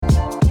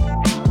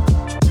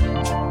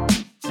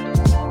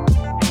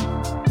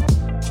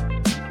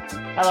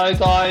Hello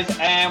guys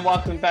and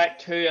welcome back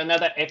to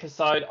another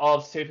episode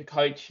of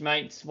Supercoach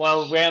Mates.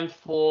 Well, round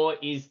 4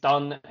 is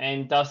done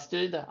and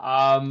dusted.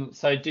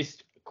 So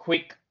just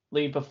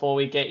quickly before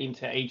we get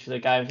into each of the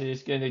games, we're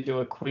just going to do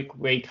a quick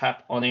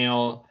recap on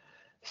our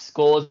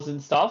scores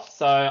and stuff.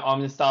 So I'm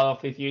going to start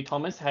off with you,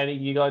 Thomas. How did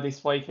you go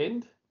this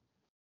weekend?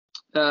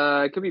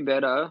 It could be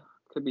better.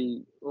 Could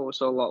be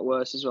also a lot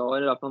worse as well. I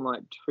ended up on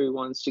like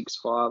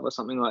 2-1-6-5 or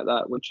something like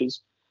that, which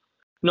is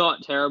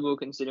not terrible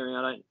considering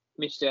I don't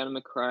missed out on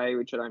McRae,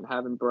 which I don't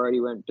have, and Brody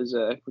went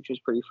berserk, which was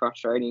pretty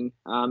frustrating.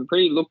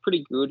 Looked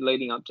pretty good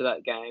leading up to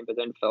that game, but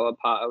then fell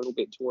apart a little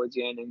bit towards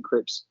the end. And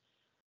Cripps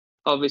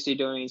obviously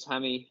doing his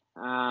hammy.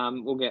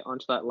 We'll get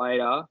onto that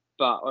later,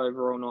 but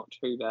overall not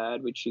too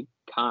bad, which you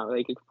can't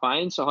really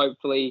complain. So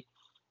hopefully,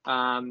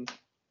 I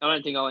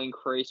don't think I'll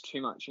increase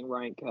too much in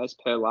rank as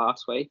per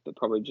last week, but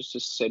probably just a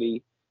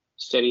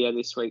steadier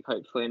this week,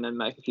 hopefully, and then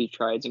make a few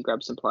trades and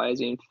grab some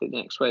players in for the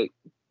next week.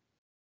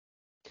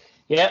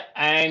 Yeah,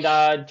 and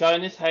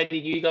Jonas, how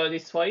did you go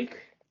this week?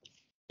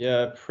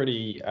 Yeah,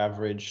 pretty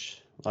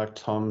average, like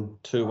Tom,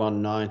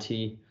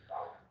 2-1-90.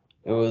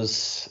 It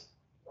was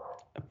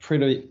a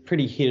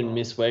pretty hit and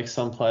miss week.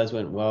 Some players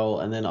went well,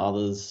 and then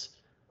others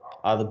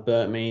either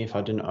burnt me if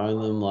I didn't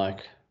own them,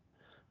 like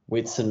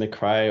Witts and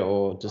McRae,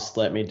 or just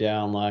let me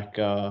down, like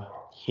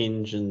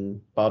Hinge and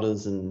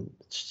Butters and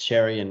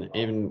Cherry, and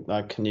even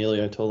like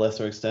Cornelio to a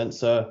lesser extent.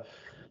 So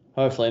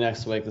hopefully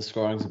next week the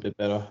scoring's a bit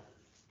better.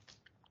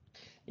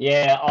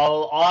 Yeah,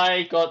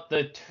 I got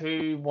the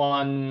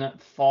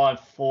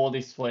 2-1-5-4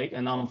 this week,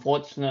 and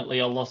unfortunately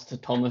I lost to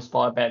Thomas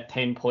by about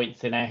 10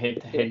 points in our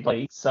head-to-head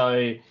league.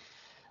 So,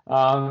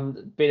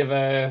 bit of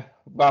a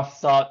rough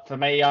start for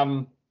me.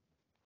 I'm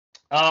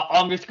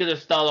just going to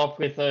start off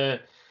with a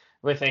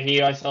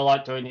hero, so I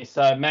like doing this.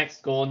 So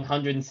Max Gorn,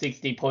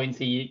 160 points.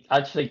 He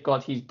actually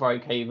got his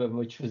break even,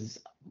 which was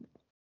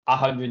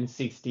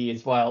 160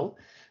 as well.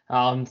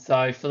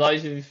 So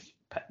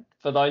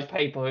for those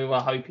people who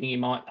are hoping he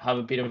might have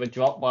a bit of a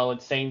drop, well,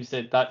 it seems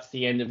that that's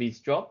the end of his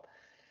drop.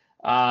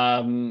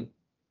 And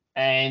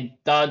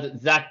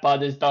Zach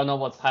Butters, don't know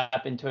what's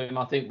happened to him.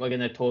 I think we're going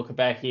to talk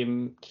about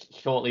him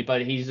shortly,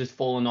 but he's just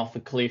fallen off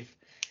a cliff.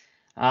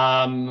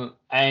 And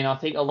I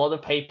think a lot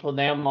of people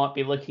now might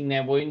be licking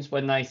their wounds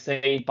when they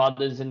see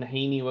Butters and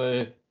Heaney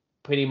were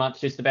pretty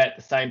much just about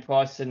the same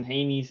price, and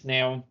Heaney's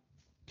now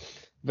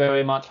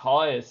very much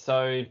higher.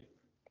 So,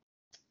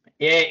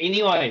 yeah,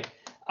 anyway.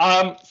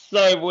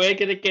 So we're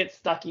going to get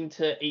stuck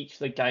into each of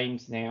the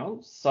games now.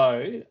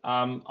 So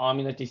I'm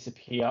going to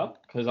disappear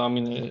because I'm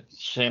going to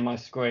share my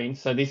screen.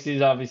 So this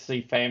is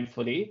obviously Fan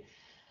Footy,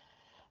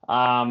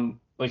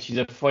 which is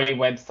a free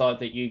website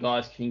that you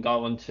guys can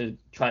go on to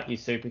track your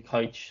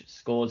Supercoach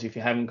scores if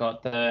you haven't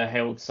got the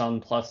Herald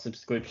Sun Plus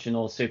subscription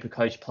or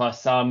Supercoach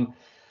Plus.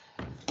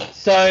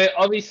 So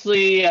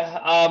obviously,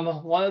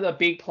 one of the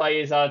big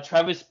players,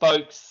 Travis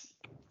Boak's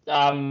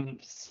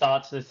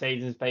start to the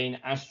season has been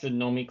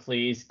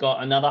astronomically. He's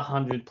got another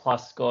 100+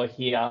 score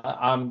here.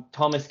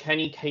 Thomas, can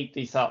he keep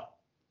this up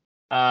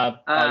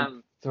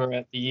throughout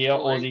the year,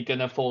 or is he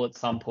going to fall at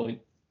some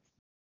point?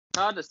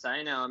 Hard to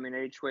say now. I mean,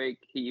 each week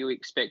you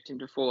expect him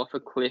to fall off a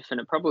cliff, and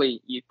you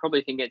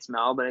probably think against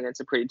Melbourne, against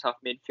a pretty tough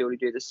midfield, to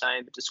do the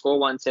same. But to score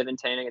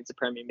 117 against a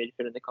premier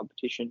midfield in the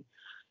competition,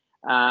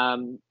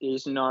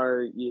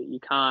 you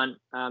can't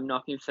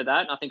knock him for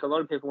that. And I think a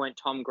lot of people went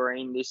Tom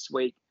Green this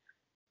week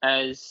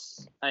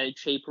as a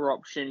cheaper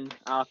option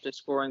after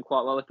scoring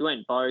quite well. If you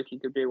went Boak, you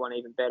could do one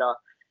even better.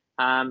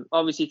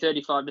 Obviously,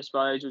 35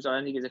 disposals, I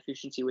don't think his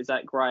efficiency was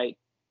that great.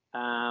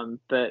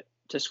 But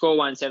to score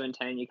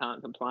 117, you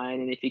can't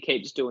complain. And if he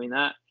keeps doing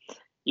that,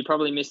 you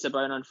probably missed the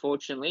boat,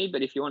 unfortunately.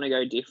 But if you want to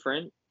go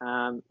different,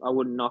 I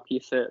wouldn't knock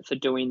you for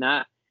doing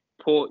that.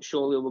 Port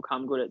surely will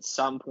come good at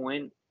some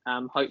point.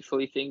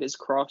 Hopefully, fingers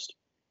crossed.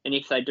 And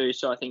if they do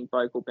so, I think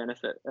Boak will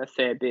benefit a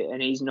fair bit.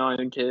 And he's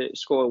known to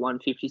score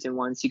 150s and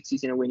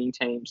 160s in a winning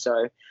team.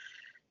 So,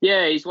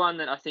 yeah, he's one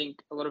that I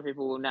think a lot of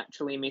people will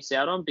naturally miss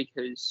out on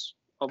because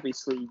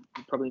obviously you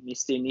probably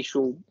missed the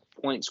initial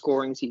point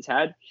scorings he's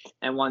had.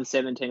 And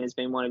 117 has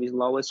been one of his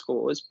lower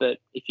scores. But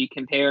if you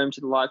compare him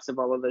to the likes of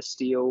Oliver,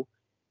 Steele,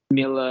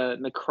 Miller,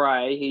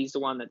 McRae, he's the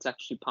one that's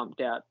actually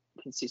pumped out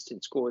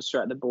consistent scores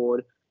throughout the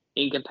board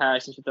in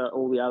comparison to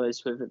all the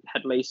others who have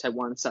at least had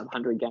one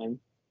sub-100 game.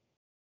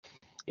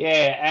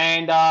 Yeah,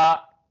 and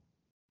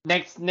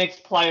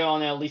next player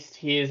on our list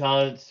here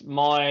is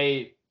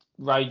my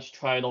rage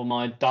trade or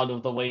my dud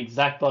of the week,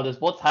 Zach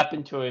Butters. What's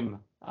happened to him,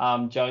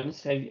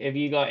 Jones? Have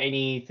you got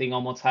anything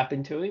on what's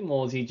happened to him,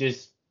 or is he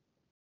just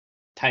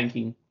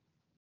tanking?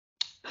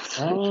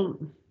 I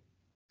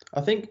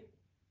think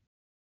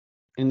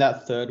in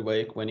that third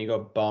week when he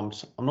got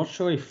bumped, I'm not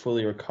sure he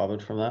fully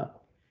recovered from that.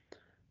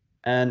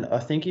 And I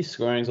think his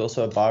scoring is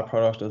also a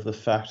byproduct of the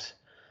fact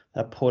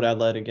that Port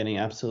Adelaide are getting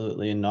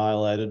absolutely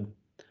annihilated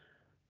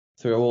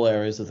through all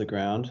areas of the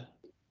ground.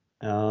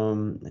 I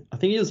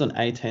think he was on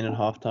 18 at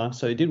halftime,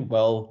 so he did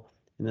well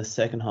in the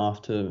second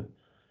half to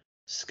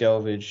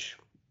salvage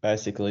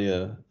basically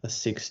a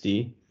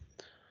 60.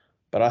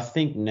 But I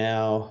think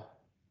now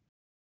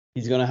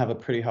he's going to have a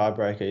pretty high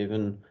break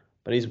even,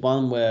 but he's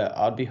one where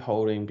I'd be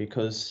holding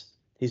because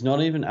he's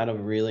not even at a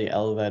really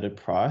elevated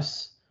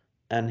price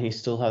and he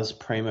still has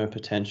primo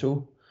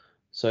potential.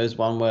 So he's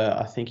one where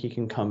I think he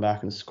can come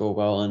back and score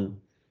well, and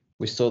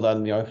we saw that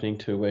in the opening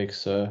 2 weeks.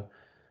 So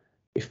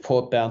if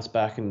Port bounce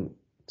back and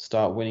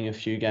start winning a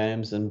few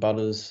games and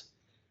Butters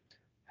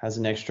has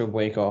an extra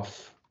week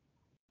off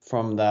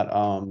from that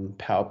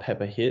Power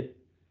Pepper hit,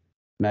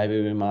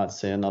 maybe we might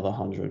see another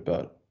 100,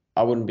 but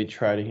I wouldn't be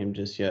trading him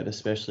just yet,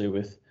 especially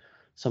with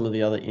some of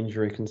the other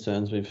injury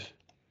concerns we've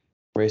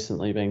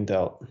recently been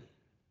dealt.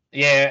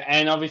 Yeah,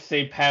 and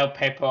obviously Pale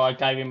Pepper, I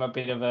gave him a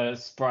bit of a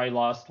spray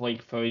last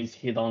week for his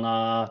hit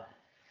on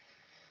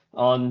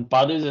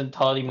Butters and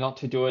told him not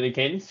to do it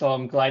again. So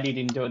I'm glad he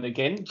didn't do it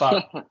again,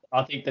 but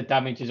I think the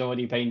damage has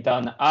already been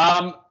done.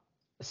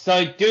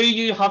 So do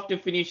you have to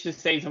finish the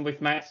season with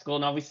max score?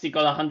 And obviously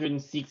got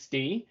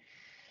 160,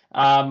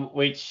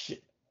 which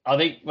I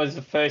think was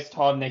the first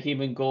time that him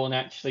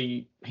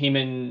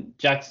and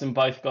Jackson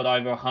both got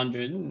over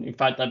 100. In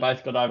fact, they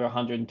both got over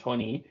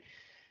 120.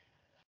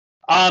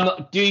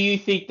 Do you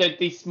think that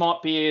this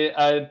might be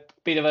a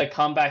bit of a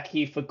comeback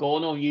here for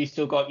Gawn, or you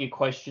still got your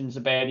questions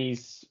about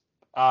his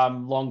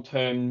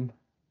long-term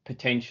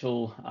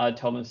potential,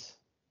 Thomas?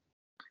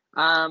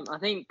 I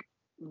think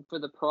for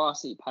the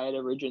price he paid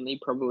originally,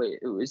 probably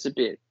it was a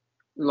bit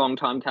long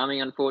time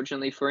coming,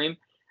 unfortunately for him.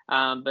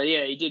 But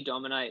yeah, he did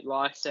dominate.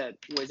 Lyset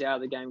was out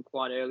of the game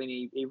quite early,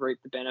 and he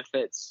reaped the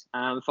benefits.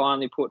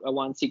 Finally put a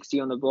 160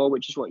 on the board,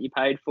 which is what you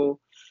paid for.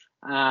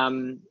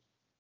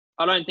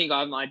 I don't think I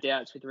have my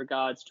doubts with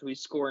regards to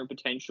his scoring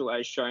potential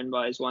as shown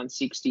by his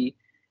 160.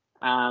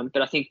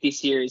 But I think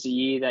this year is a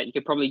year that you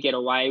could probably get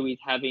away with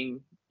having,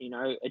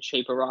 a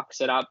cheaper ruck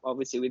set up,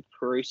 obviously with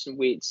Perouse and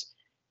Witts.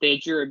 Their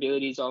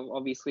durability is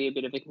obviously a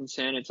bit of a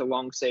concern. It's a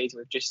long season.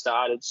 We've just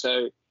started.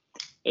 So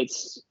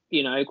it's,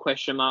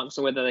 question marks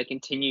on whether they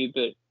continue,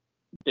 but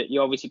you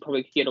obviously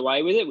probably could get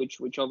away with it, which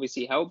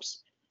obviously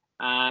helps.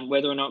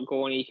 Whether or not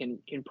Gorney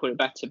can put it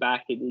back to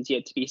back, it is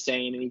yet to be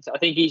seen. And I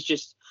think he's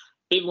just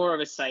bit more of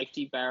a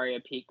safety barrier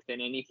pick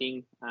than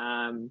anything,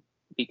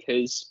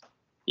 because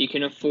you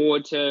can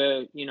afford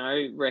to,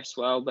 rest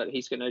well, but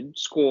he's going to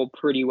score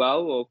pretty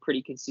well or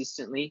pretty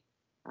consistently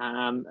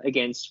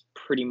against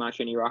pretty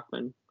much any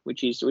ruckman,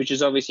 which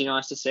is obviously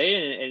nice to see,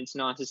 and it's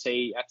nice to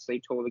see actually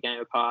tore the game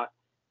apart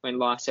when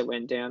Lyset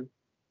went down.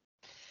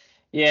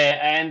 Yeah,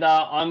 and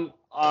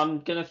I'm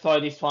gonna throw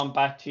this one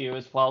back to you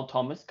as well,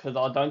 Thomas, because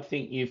I don't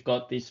think you've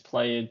got this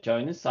player,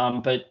 Jonas.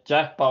 But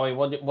Jack Bowie,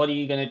 what are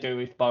you gonna do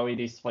with Bowie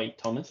this week,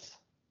 Thomas?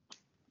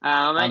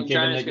 Given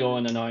Jonas that you're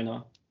an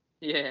owner.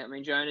 Yeah,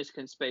 Jonas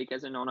can speak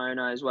as a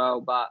non-owner as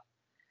well, but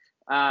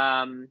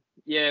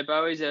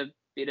Bowie's a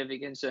bit of a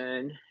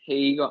concern.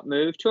 He got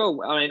moved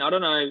to I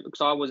don't know,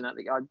 because I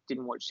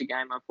didn't watch the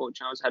game,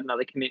 unfortunately. I had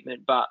another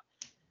commitment, but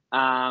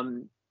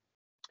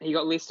he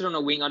got listed on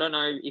a wing. I don't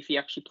know if he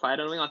actually played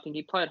on a wing. I think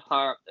he played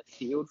higher up the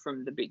field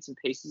from the bits and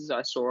pieces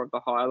I saw of the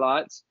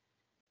highlights.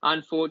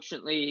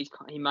 Unfortunately,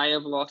 he may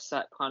have lost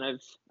that kind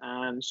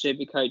of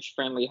super coach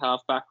friendly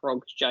halfback role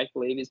because Jake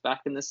Lever is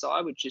back in the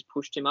side, which has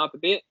pushed him up a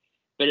bit.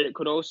 But it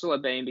could also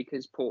have been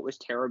because Port was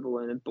terrible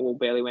and the ball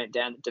barely went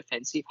down the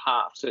defensive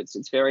half. So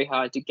it's very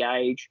hard to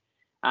gauge.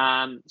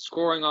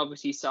 Scoring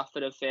obviously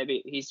suffered a fair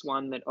bit. He's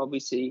one that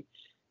obviously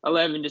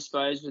 11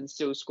 disposed and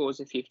still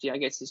scores a 50. I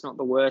guess it's not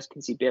the worst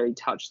because he barely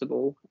touched the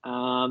ball.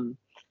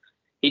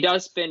 He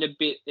does spend a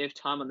bit of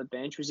time on the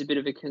bench, which is a bit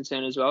of a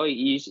concern as well.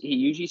 He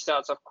usually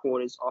starts off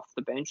quarters off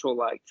the bench or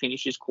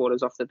finishes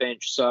quarters off the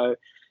bench. So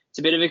it's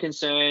a bit of a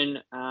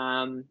concern.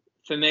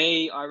 For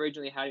me, I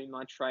originally had in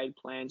my trade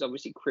plans,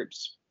 obviously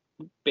Cripps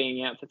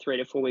being out for 3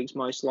 to 4 weeks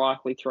most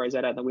likely throws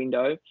that out the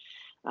window.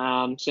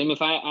 So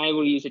if I'm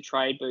able to use a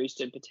trade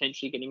boost and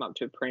potentially get him up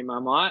to a primo, I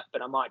might,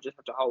 but I might just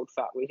have to hold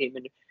fat with him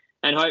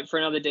and hope for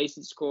another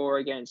decent score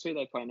against who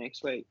they play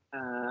next week.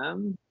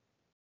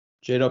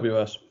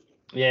 GWS.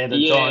 Yeah,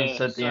 the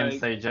Giants at the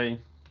MCG.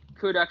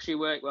 Could actually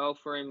work well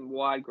for him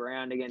wide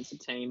ground against a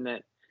team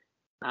that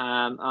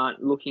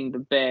aren't looking the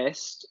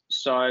best.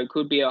 So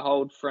could be a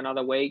hold for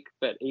another week,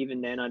 but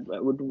even then I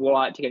would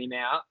like to get him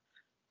out.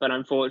 But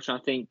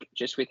unfortunately, I think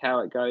just with how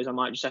it goes, I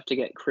might just have to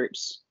get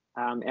Cripps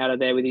out of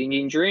there with an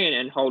injury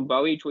and hold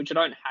Bowie, which I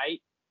don't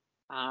hate.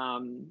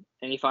 And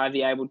if I have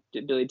the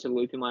ability to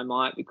loop him, I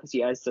might, because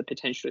he has the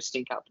potential to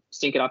stink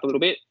it up a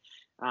little bit.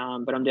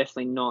 But I'm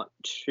definitely not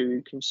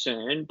too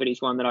concerned. But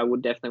he's one that I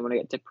would definitely want to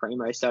get to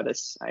primo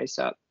status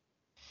ASAP.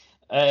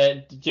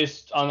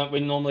 We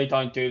normally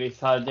don't do this.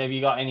 Have you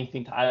got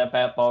anything to add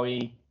about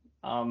Bowie,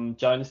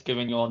 Jonas,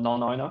 given you're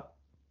non-owner?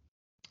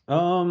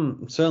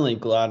 Certainly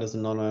glad as a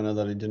non-owner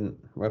that he didn't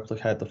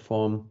replicate the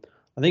form.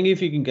 I think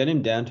if you can get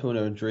him down to an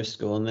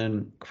O'Driscoll and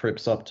then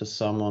Cripps up to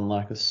someone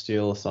like a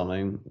Steele or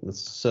something, that's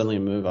certainly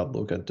a move I'd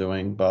look at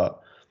doing. But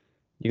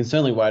you can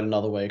certainly wait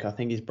another week. I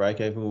think his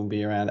break-even will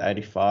be around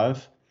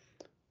 85.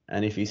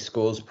 And if he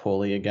scores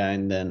poorly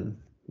again, then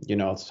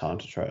it's time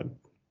to trade.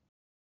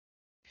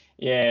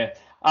 Yeah.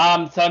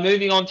 So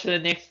moving on to the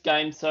next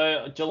game.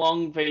 So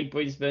Geelong v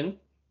Brisbane.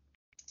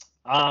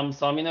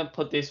 So I'm gonna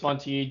put this one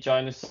to you,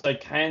 Jonas. So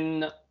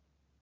can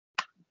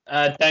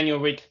Daniel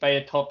Ricks be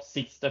a top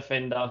 6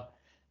 defender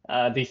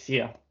this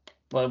year?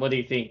 What do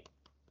you think?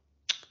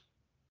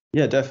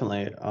 Yeah,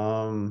 definitely.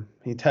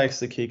 He takes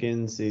the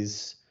kick-ins,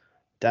 he's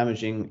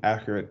damaging,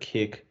 accurate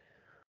kick,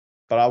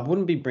 but I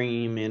wouldn't be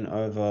bringing him in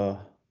over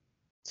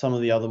some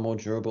of the other more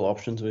durable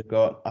options we've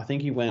got. I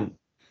think he went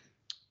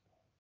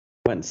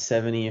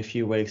 70 a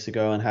few weeks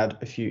ago and had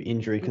a few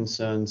injury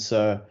concerns,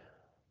 so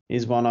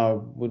he's one I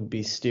would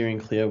be steering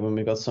clear when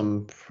we've got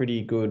some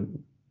pretty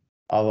good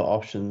other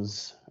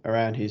options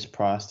around his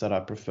price that I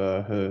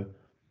prefer who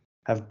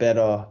have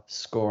better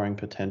scoring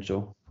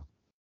potential.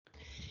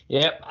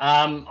 Yep.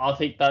 I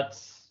think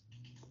that's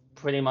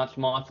pretty much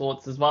my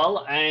thoughts as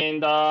well.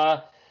 And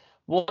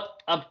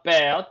what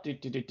about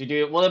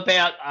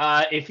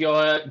if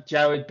you're a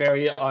Jared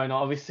Berry owner?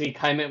 Obviously,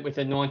 came in with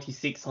a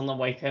 96 on the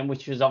weekend,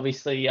 which was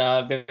obviously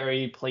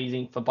very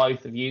pleasing for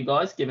both of you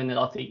guys, given that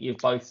I think you've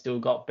both still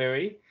got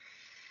Berry.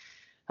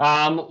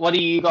 What are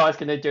you guys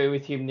going to do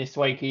with him this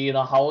week? Are you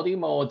going to hold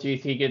him, or do you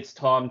think it's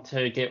time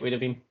to get rid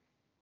of him?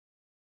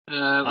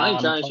 I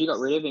think, Jonas, you got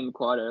rid of him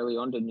quite early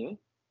on, didn't you?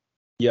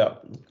 Yeah.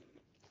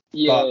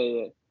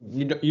 Yeah,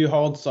 But you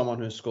hold someone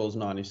who scores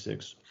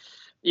 96.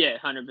 Yeah,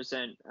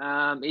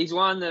 100%. He's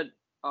one that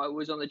I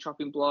was on the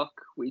chopping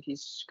block with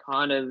his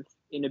kind of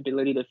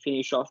inability to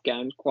finish off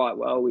games quite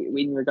well.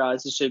 In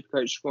regards to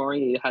Supercoach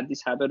scoring, he had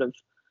this habit of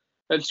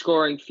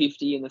scoring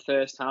 50 in the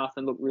first half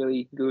and looked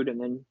really good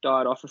and then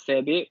died off a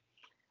fair bit.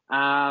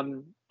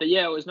 But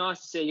yeah, it was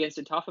nice to see against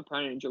a tough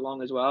opponent in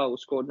Geelong as well.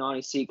 Scored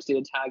 96, did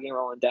a tagging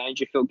role in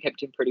Dangerfield,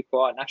 kept him pretty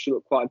quiet and actually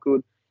looked quite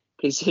good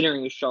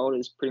considering his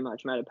shoulders pretty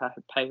much made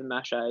a paper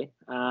mache.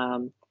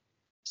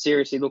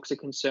 Seriously looks a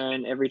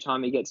concern every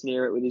time he gets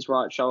near it with his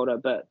right shoulder,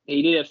 but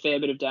he did a fair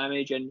bit of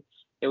damage and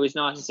it was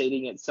nice to see he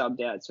didn't get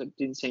subbed out, so it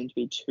didn't seem to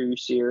be too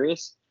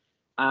serious.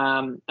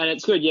 And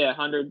it's good, yeah,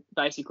 100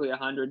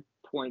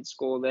 point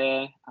score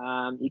there.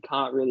 You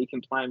can't really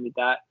complain with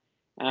that.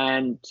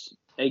 And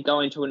they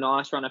go into a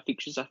nice run of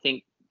fixtures, I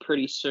think,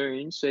 pretty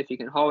soon. So if you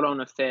can hold on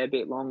a fair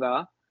bit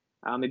longer,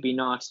 it'd be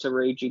nice to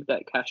rejig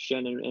that cash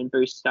gen and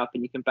boost it up,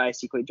 and you can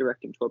basically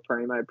direct him to a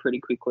primo pretty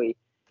quickly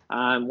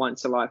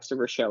once the likes of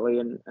Rochelle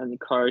and the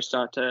Co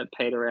start to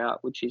peter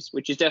out, which is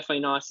definitely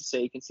nice to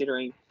see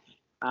considering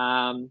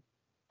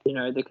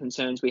the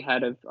concerns we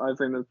had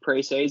over him of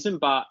pre-season.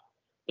 But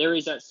there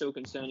is that still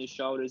concern. His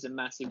shoulder's a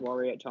massive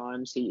worry at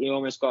times. He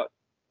almost got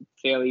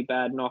fairly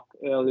bad knock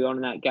early on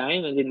in that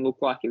game and didn't look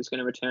like he was going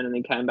to return and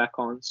then came back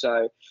on.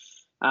 So,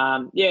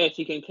 if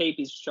you can keep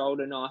his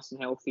shoulder nice and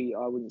healthy,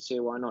 I wouldn't see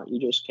why not. You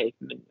just keep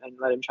him and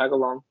let him chug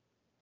along.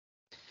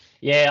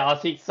 Yeah, I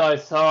think so.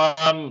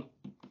 So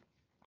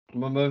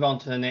we'll move on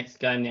to the next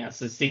game now.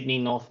 So Sydney,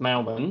 North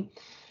Melbourne.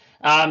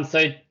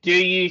 So do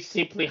you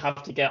simply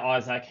have to get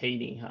Isaac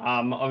Heaney?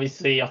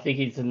 Obviously, I think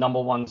he's the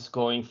number one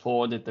scoring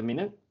forward at the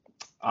minute.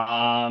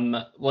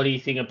 What do you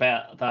think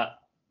about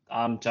that,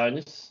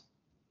 Jonas?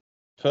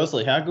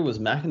 Firstly, how good was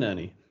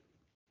McInerney?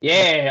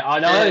 Yeah, I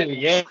know.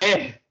 Yeah.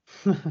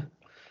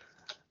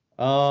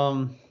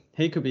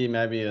 He could be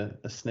maybe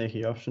a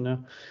sneaky option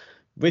now.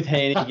 With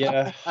Heaney,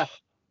 yeah.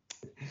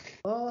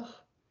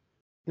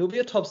 He'll be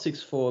a top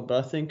 6 forward,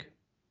 but I think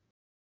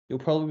you'll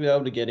probably be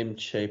able to get him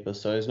cheaper,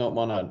 so he's not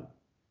one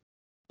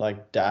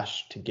I'd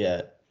dash to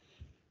get.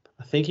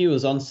 I think he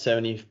was on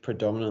 70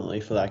 predominantly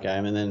for that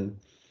game, and then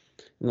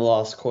in the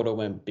last quarter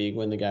went big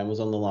when the game was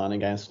on the line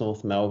against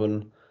North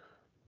Melbourne.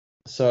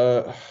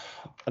 So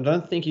I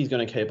don't think he's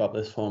going to keep up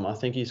this form. I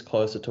think he's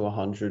closer to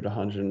 100,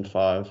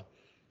 105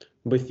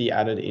 with the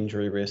added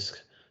injury risk.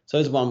 So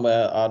it's one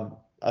where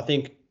I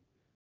think,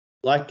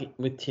 like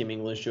with Tim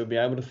English, you'll be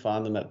able to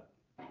find them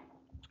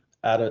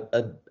at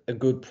a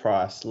good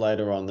price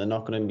later on. They're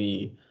not going to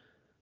be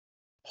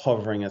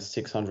hovering at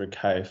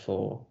 600k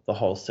for the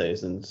whole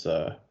season.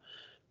 So,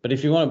 but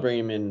if you want to bring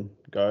him in,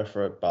 go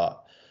for it.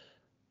 But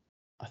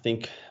I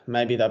think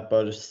maybe that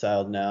boat has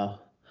sailed now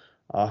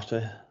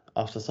after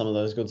some of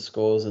those good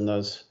scores and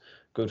those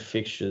good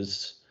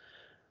fixtures.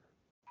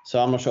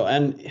 So I'm not sure.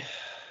 And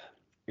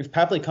if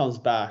Papley comes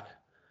back,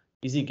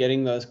 is he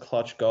getting those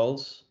clutch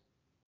goals?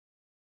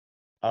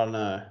 I don't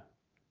know.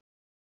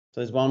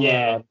 So there's one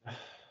where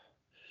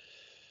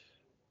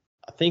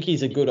I think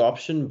he's a good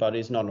option, but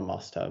he's not a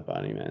must-have by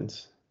any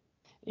means.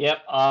 Yep.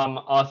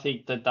 I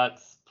think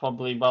that's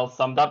probably well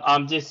summed up.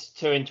 Just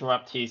to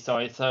interrupt here,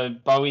 sorry. So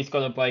Bowie's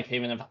got a break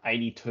even of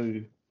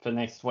 82 for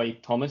next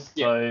week, Thomas.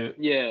 So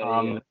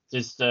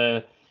just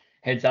a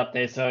heads up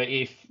there. So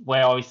if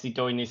we're obviously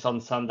doing this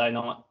on Sunday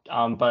night,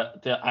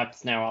 but the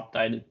app's now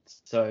updated,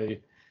 so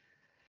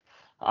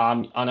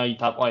I know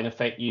that won't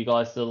affect you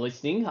guys that are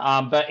listening.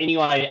 But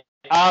anyway,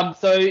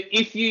 so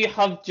if you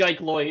have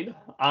Jake Lloyd,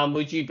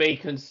 would you be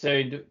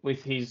concerned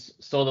with his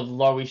sort of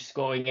lowish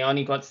scoring? He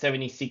only got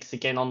 76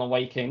 again on the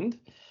weekend.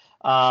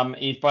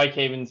 His break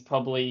even's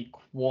probably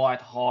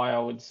quite high, I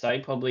would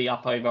say, probably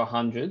up over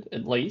 100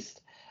 at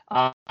least.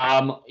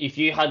 If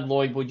you had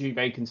Lloyd, would you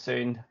be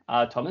concerned,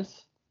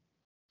 Thomas?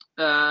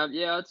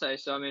 Yeah, I'd say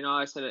so. I mean,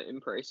 I said it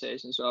in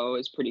pre-season, so I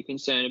was pretty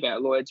concerned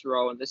about Lloyd's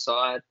role in the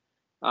side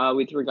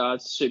with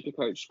regards to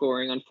Supercoach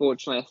scoring.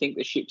 Unfortunately, I think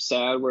the ship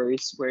sailed where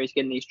he's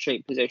getting these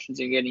cheap possessions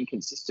and getting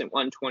consistent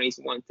 120s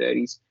and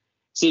 130s.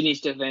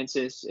 Sydney's defence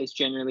is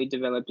generally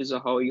developed as a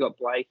whole. You got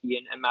Blakey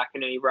and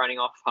McInerney running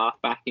off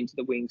half back into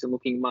the wings and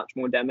looking much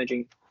more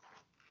damaging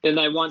than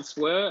they once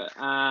were.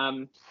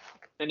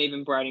 And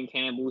even Braden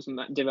Campbell's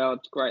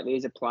developed greatly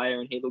as a player,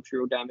 and he looks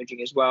real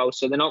damaging as well.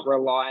 So they're not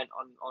reliant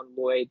on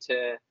Lloyd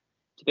to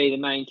be the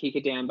main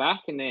kicker down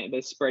back, and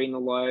they're spreading the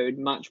load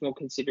much more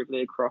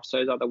considerably across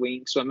those other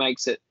wings. So it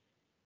makes it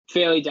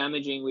fairly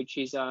damaging, which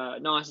is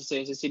nice to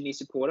see as a Sydney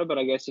supporter. But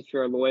I guess if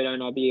you're a Lloyd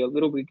owner, I'd be a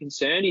little bit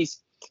concerned. He's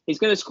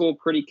going to score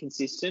pretty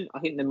consistent. I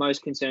think the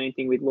most concerning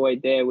thing with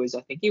Lloyd there was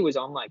I think he was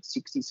on like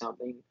 60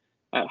 something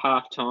at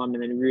half time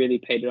and then really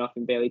petered off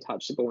and barely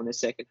touched the ball in the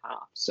second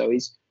half. So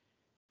he's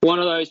one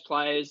of those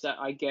players that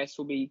I guess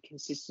will be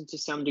consistent to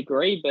some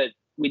degree, but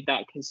with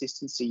that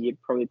consistency, you're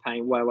probably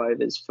paying well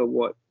overs for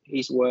what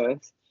he's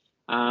worth.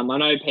 I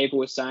know people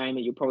were saying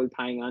that you're probably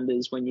paying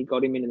unders when you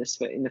got him in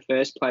the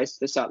first place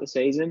to start the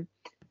season,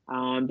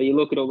 but you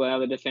look at all the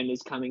other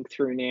defenders coming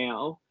through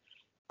now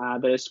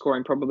that are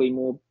scoring probably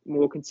more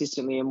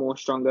consistently and more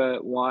stronger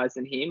wise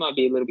than him. I'd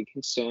be a little bit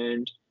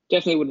concerned.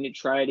 Definitely wouldn't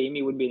trade him.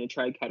 He wouldn't be in a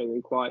trade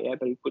category quite yet,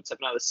 but he puts up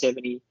another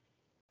 70.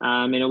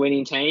 In a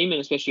winning team,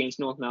 and especially against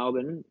North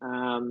Melbourne,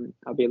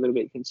 I'll be a little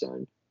bit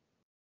concerned.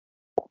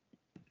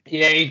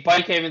 Yeah, his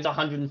break even's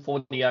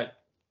 148,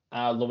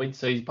 Lloyd,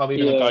 so he's probably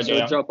going to go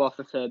down. Drop off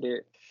a fair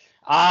bit.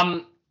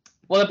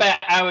 What about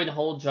Aaron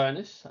Hall,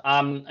 Jonas?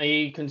 Are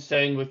you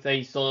concerned with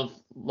these sort of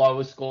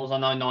lower scores? I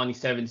know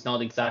 97 is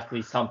not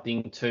exactly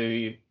something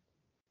to,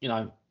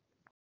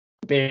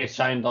 be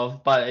ashamed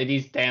of, but it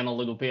is down a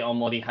little bit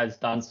on what he has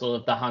done, sort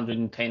of the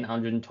 110,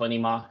 120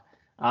 mark.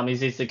 Is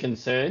this a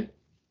concern?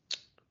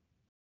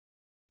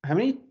 How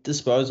many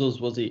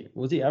disposals was he?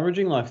 Was he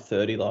averaging like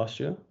 30 last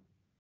year?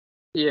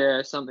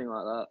 Yeah, something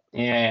like that.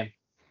 Yeah,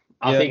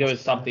 I think it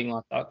was something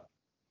like that.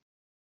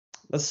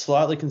 That's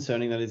slightly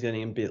concerning that he's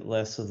getting a bit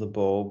less of the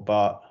ball,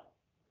 but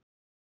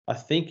I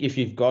think if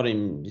you've got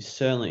him, you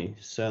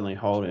certainly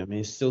hold him.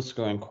 He's still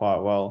scoring quite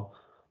well.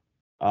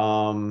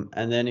 And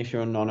then if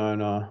you're a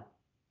non-owner,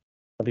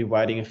 I'll be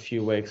waiting a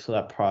few weeks for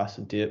that price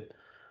to dip.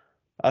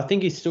 I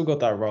think he's still got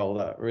that role,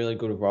 that really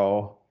good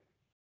role.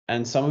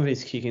 And some of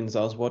his kick-ins,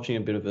 I was watching a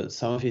bit of it,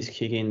 some of his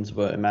kick-ins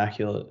were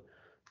immaculate.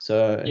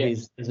 So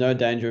there's no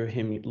danger of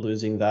him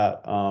losing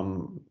that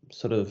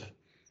sort of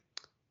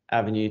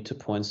avenue to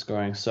point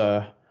scoring.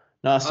 So,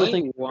 no, I still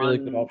think it's a really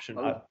good option.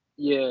 I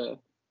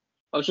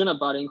was going to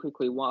butt in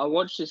quickly. I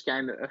watched this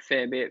game a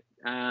fair bit.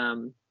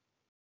 And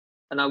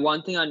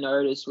one thing I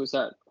noticed was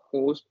that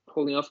Hall's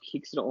pulling off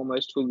kicks that are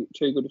almost too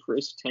good for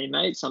his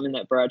teammates, something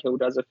that Brad Hill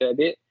does a fair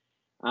bit.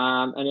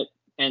 And it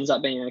ends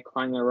up being a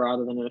clanger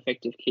rather than an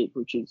effective kick,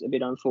 which is a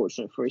bit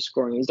unfortunate for his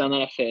scoring. He's done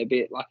that a fair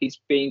bit. Like, he's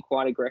being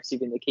quite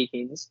aggressive in the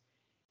kick-ins,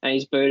 and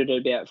he's booted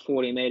at about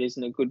 40 metres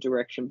in a good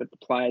direction, but the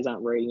players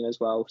aren't reading it as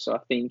well. So I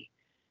think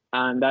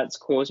that's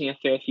causing a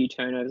fair few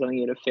turnovers. I think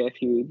he had a fair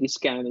few this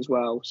game as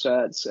well. So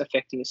it's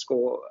affecting his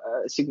score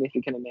a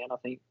significant amount, I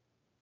think.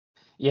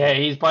 Yeah,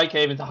 his break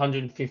even's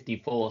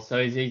 154,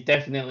 so he's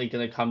definitely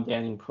going to come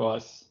down in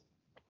price.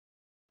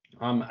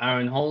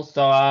 Aaron Hall.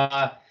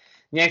 So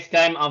next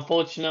game,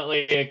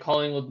 unfortunately,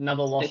 Collingwood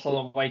another loss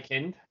on the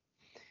weekend.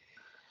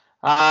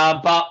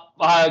 But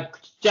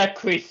Jack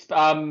Crisp,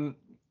 I'm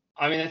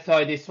going to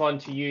throw this one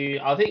to you.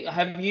 I think,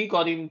 have you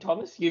got him,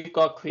 Thomas? You've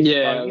got Crisp.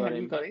 Yeah, have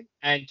you got him?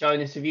 And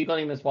Jonas, have you got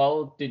him as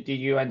well? Did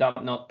you end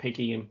up not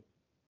picking him?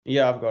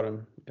 Yeah, I've got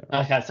him.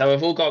 Yeah. Okay, so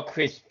we've all got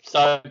Crisp.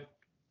 So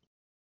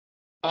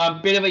a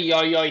bit of a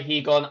yo-yo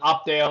here, gone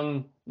up,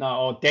 down,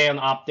 or down,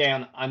 up,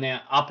 down, and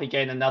then up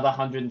again, another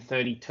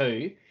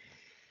 132.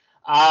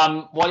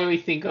 What do we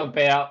think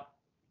about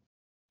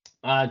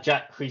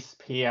Jack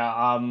Crisp here?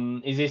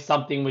 Is this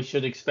something we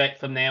should expect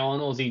from now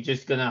on, or is he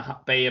just going to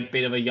be a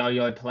bit of a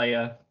yo-yo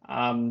player?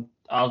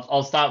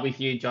 I'll start with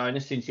you,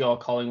 Jonas, since you're a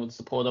Collingwood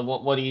supporter.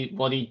 What do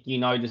you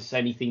notice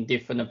anything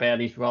different about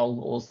his role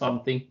or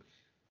something?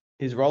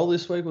 His role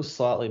this week was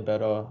slightly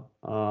better.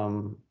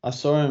 I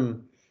saw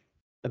him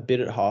a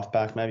bit at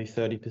halfback, maybe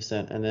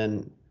 30%, and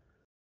then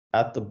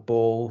at the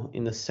ball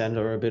in the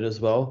centre a bit as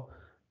well.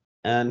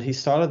 And he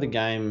started the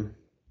game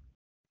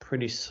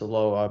pretty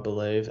slow, I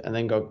believe, and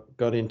then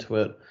got into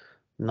it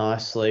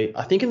nicely.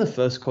 I think in the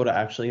first quarter,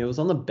 actually, he was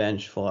on the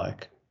bench for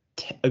like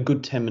a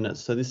good 10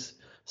 minutes. So this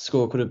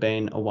score could have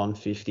been a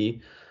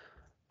 150.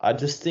 I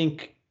just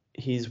think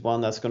he's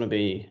one that's going to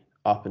be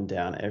up and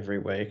down every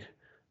week.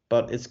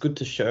 But it's good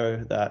to show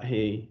that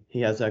he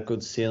has that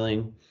good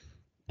ceiling,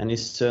 and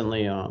he's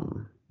certainly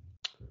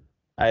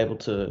able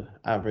to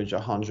average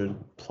 100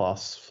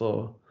 plus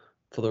for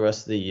the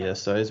rest of the year.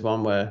 So he's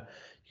one where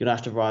you're going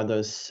to have to ride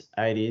those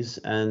 80s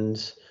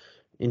and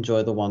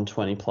enjoy the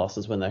 120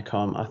 pluses when they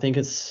come. I think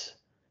it's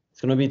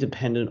going to be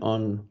dependent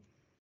on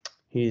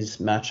his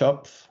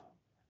matchup,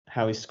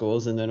 how he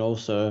scores, and then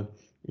also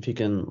if he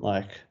can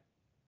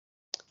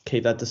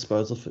keep that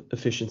disposal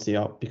efficiency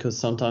up, because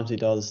sometimes he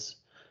does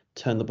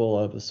turn the ball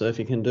over. So if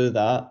he can do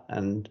that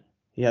and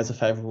he has a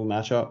favourable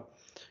matchup,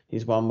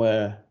 he's one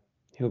where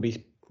he'll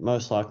be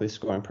most likely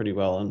scoring pretty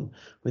well. And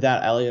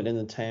without Elliott in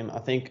the team, I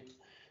think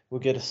we'll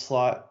get a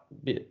slight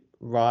bit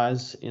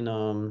rise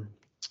in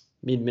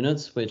mid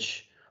minutes,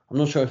 which I'm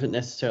not sure if it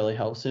necessarily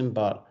helps him,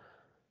 but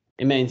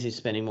it means he's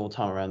spending more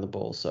time around the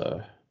ball,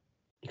 so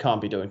you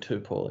can't be doing too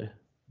poorly.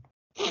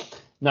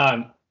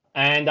 No.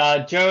 And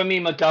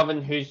Jeremy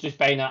McGovern, who's just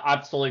been an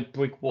absolute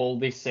brick wall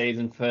this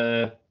season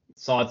for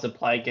sides that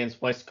play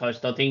against West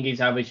Coast. I think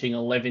he's averaging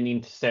 11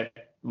 intercept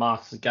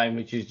marks a game,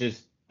 which is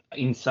just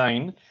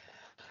insane,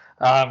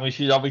 which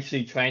is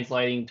obviously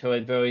translating to a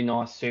very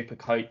nice super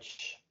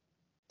coach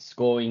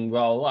scoring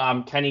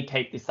role. Can he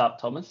keep this up,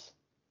 Thomas?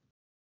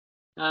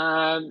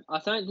 I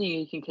don't think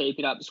he can keep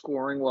it up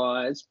scoring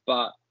wise,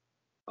 but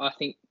I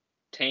think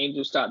teams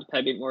will start to pay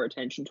a bit more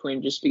attention to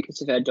him just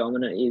because of how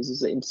dominant he is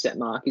as an intercept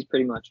mark. He's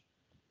pretty much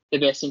the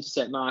best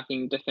intercept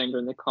marking defender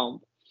in the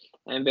comp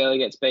and barely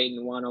gets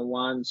beaten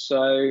one-on-one.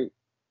 So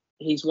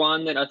he's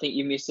one that I think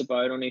you miss the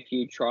boat on if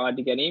you tried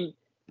to get him.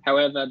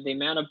 However, the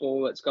amount of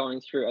ball that's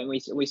going through, and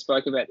we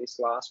spoke about this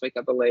last week,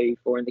 I believe,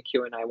 or in the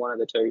Q&A, one of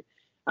the two,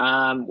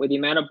 with the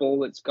amount of ball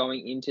that's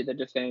going into the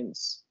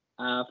defence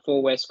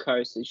for West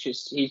Coast, it's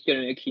just he's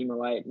going to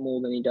accumulate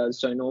more than he does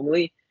so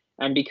normally.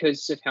 And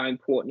because of how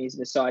important he is in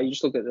the side, you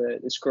just look at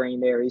the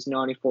screen there, he's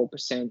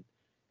 94%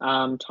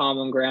 time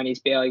on ground. He's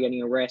barely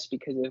getting a rest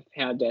because of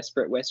how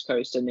desperate West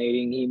Coast are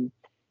needing him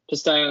to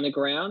stay on the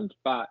ground.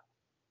 But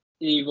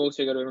you've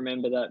also got to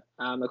remember that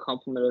a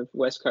complement of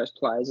West Coast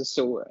players are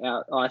still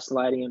out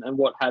isolating and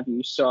what have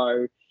you.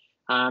 So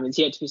it's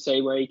yet to be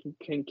seen where he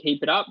can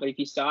keep it up. But if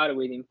you started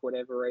with him for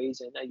whatever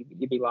reason,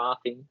 you'd be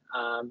laughing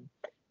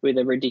with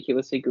a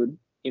ridiculously good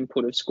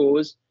input of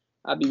scores.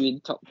 I'd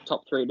be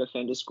top three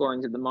defender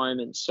scorings at the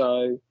moment.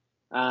 So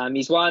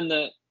he's one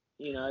that,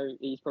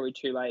 he's probably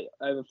too late.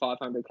 Over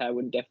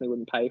 500k definitely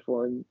wouldn't pay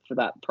for him for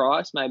that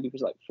price. Maybe if it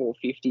was like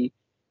 450,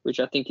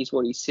 which I think is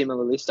what he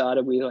similarly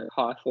started with, like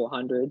high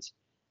 400s.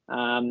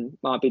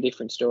 Might be a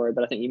different story,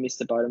 but I think you missed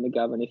the boat on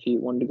McGovern if you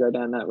wanted to go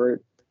down that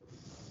route.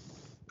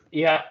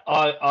 Yeah,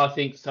 I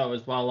think so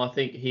as well. I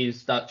think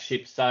that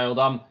ship sailed.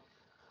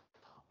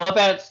 What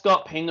about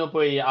Scott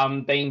Pendlebury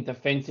being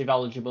defensive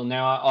eligible?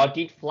 Now, I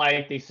did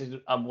flag this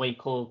a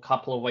week or a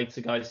couple of weeks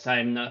ago,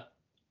 saying that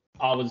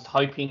I was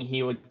hoping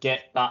he would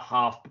get that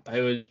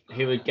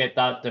he would get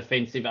that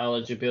defensive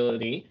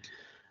eligibility,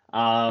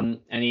 and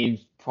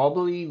he's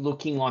probably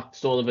looking like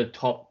sort of a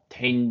top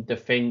 10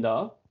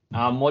 defender.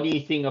 What do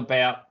you think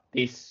about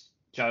this,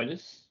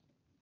 Jonas?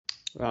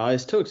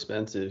 He's too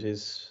expensive.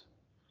 He's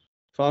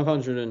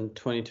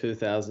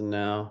 522,000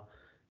 now.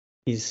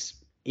 He's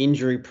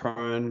injury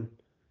prone.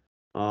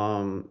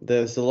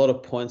 There's a lot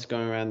of points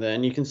going around there,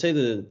 and you can see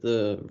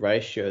the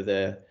ratio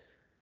there.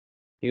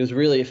 He was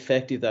really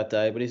effective that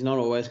day, but he's not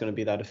always going to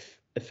be that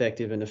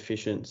effective and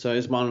efficient. So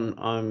he's one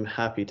I'm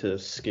happy to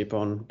skip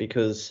on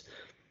because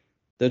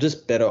they're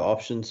just better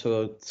options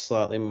who are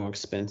slightly more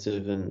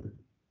expensive and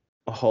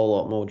a whole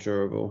lot more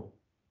durable.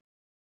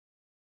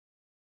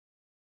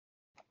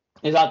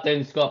 Is that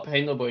then Scott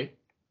Pendlebury?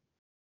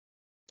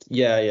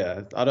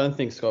 Yeah. I don't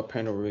think Scott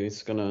Pendlebury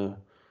is gonna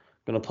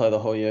play the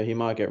whole year. He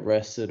might get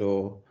rested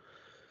or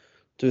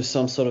do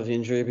some sort of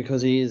injury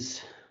because he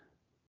is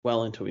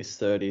well into his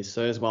 30s.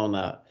 So he's one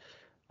that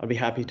I'd be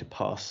happy to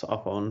pass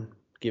up on,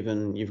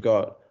 given you've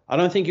got... I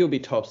don't think he'll be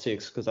top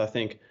 6 because I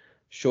think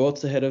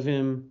Short's ahead of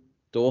him,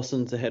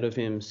 Dawson's ahead of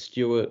him,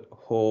 Stewart,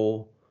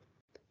 Hall,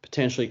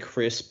 potentially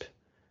Crisp,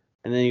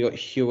 and then you got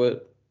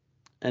Hewitt,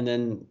 and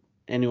then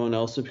anyone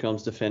else who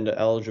becomes defender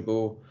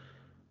eligible.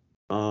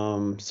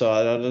 So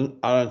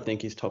I don't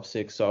think he's top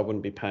 6, so I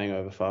wouldn't be paying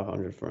over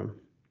 500 for him.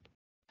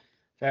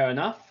 Fair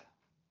enough.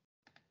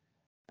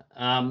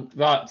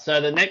 Right,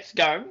 so the next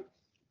go.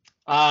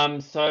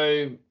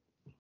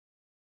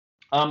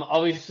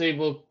 Obviously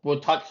we'll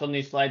touch on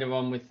this later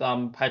on with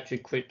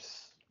Patrick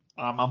Cripps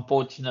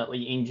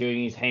unfortunately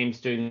injuring his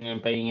hamstring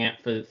and being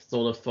out for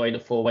sort of 3 to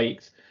 4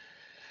 weeks.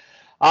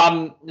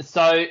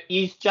 So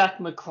is Jack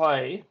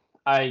Macrae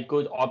a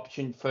good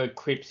option for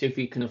Cripps if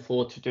you can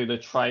afford to do the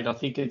trade? I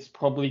think it's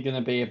probably going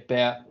to be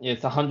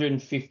it's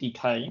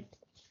 150k.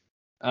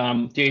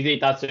 Do you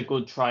think that's a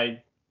good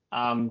trade,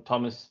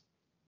 Thomas?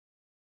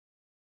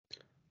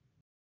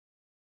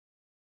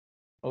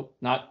 Oh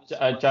no,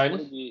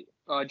 Jonas.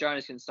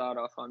 Jonas can start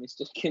off. I missed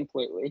it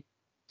completely.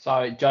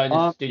 Sorry,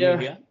 Jonas, did you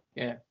hear?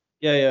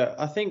 Yeah.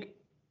 I think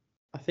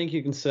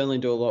you can certainly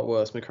do a lot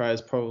worse. Macrae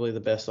is probably the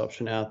best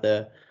option out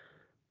there,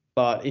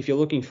 but if you're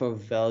looking for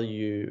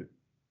value,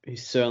 he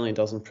certainly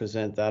doesn't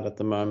present that at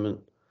the moment.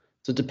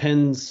 So it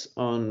depends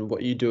on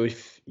what you do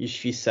if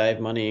you save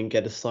money and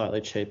get a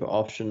slightly cheaper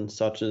option,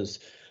 such as,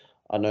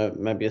 I don't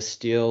know, maybe a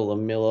Steele, a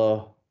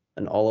Miller,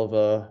 an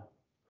Oliver,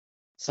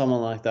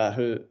 someone like that,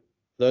 who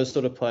those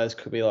sort of players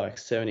could be like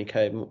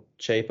 70k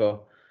cheaper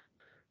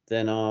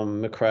than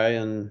Macrae,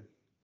 and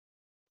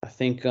I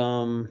think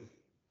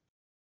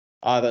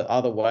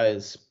either way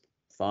is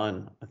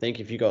fine. I think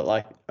if you got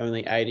like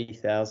only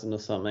 80,000 or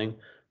something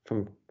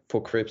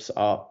for Cripps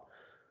up,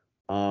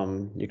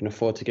 you can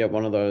afford to get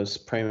one of those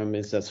premium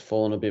mids that's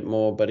fallen a bit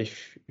more. But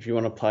if you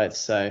want to play it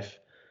safe,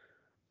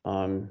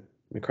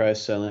 McRae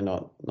is certainly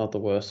not the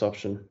worst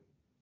option.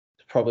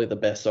 It's probably the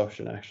best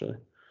option actually.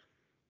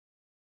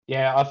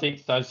 Yeah, I think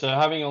so. So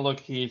having a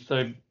look here,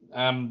 so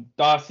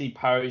Darcy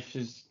Parish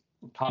has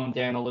come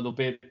down a little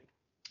bit.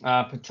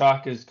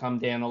 Petrarca's come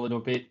down a little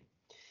bit.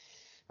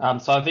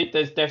 So I think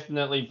there's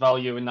definitely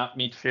value in that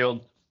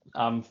midfield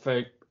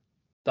for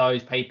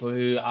those people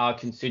who are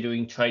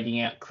considering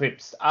trading out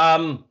Cripps.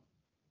 What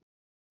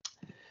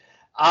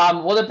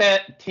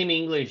about Tim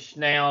English?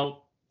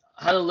 Now,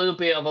 had a little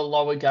bit of a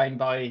lower game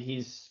by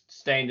his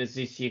standards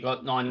this year,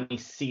 got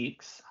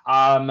 96.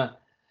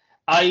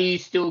 Are you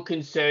still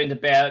concerned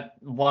about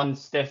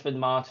Stephen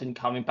Martin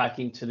coming back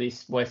into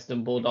this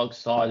Western Bulldogs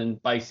side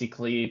and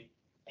basically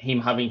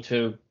him having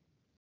to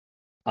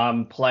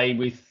play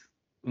with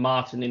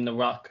Martin in the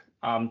ruck?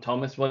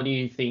 Thomas, what do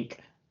you think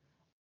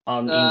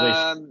on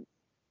English?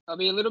 I'll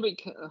be a little bit,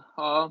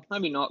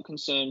 maybe not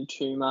concerned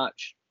too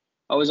much.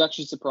 I was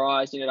actually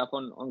surprised he ended up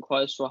on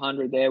close to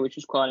 100 there, which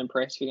was quite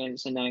impressive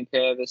against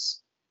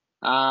Nankervis.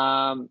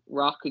 Ruck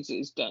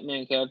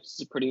Nankervis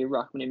is a pretty good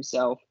ruckman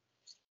himself.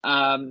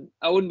 I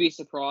wouldn't be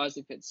surprised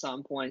if at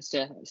some point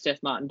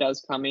Steph Martin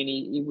does come in.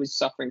 He was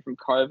suffering from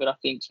COVID, I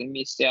think, so he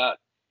missed out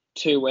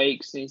 2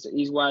 weeks.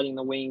 He's waiting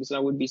the wings, and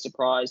I wouldn't be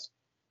surprised.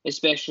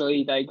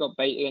 Especially they got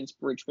beat against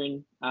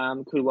Richmond.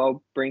 Could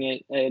well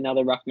bring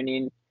another ruckman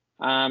in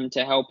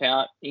to help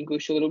out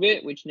English a little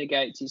bit, which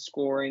negates his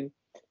scoring.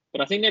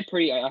 But I think they're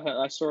pretty.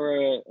 I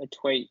saw a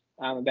tweet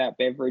about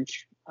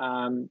Beveridge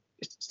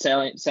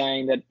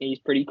saying that he's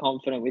pretty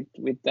confident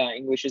with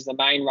English as the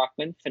main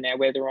ruckman for now.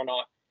 Whether or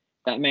not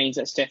that means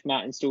that Steph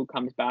Martin still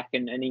comes back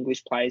and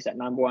English plays that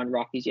number one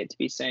ruck is yet to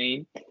be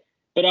seen.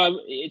 But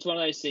it's one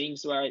of those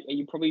things where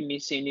you probably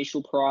miss the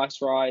initial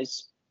price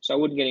rise, so I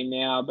wouldn't get him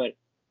now, but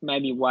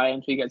maybe wait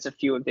until he gets a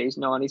few of these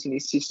 90s in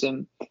his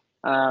system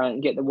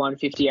and get the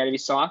 150 out of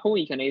his cycle.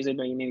 You can easily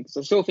bring him in because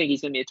I still think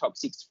he's going to be a top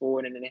 6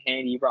 forward and a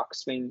handy ruck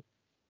swing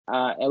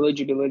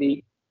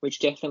eligibility, which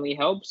definitely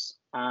helps.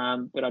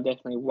 But I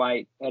definitely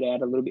wait it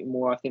out a little bit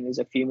more. I think there's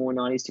a few more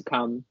 90s to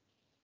come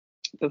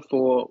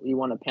before you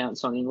want to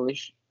pounce on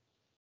English.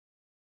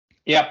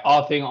 Yep,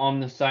 I think I'm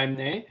the same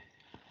there.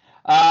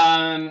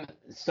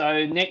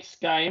 So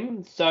next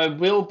game, so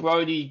Will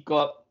Brodie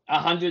got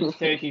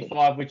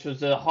 135, which was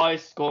the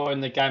highest score in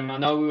the game. I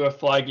know we were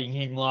flagging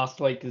him last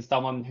week as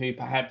someone who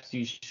perhaps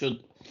you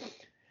should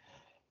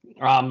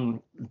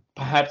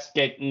perhaps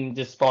get in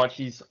despite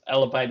his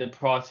elevated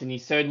price, and he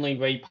certainly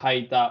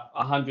repaid that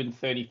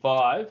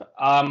 135.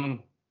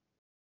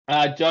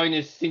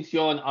 Jonas, since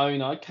you're an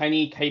owner, can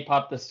he keep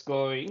up the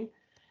scoring?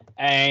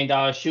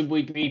 And should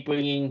we be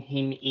bringing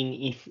him in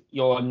if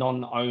you're a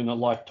non-owner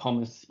like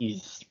Thomas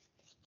is?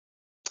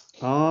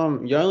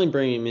 You only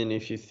bring him in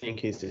if you think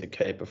he's a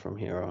keeper from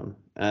here on.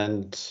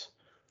 And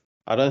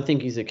I don't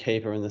think he's a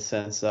keeper in the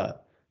sense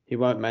that he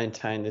won't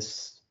maintain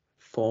this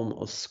form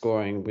of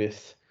scoring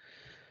with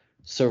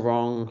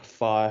Sarong,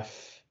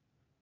 Fife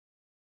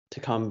to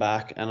come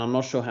back. And I'm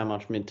not sure how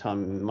much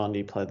mid-time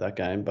Mundy played that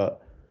game,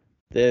 but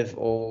they've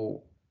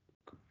all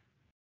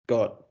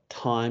got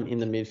time in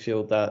the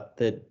midfield that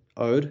they're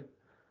owed.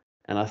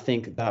 And I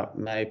think that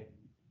may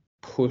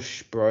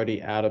push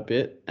Brodie out a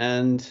bit.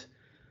 And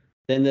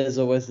then there's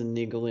always the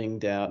niggling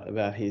doubt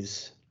about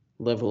his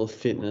level of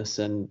fitness,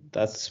 and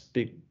that's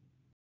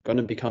going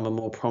to become a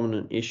more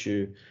prominent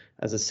issue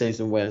as the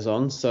season wears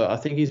on. So I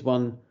think he's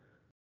one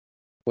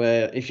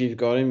where if you've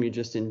got him, you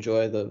just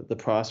enjoy the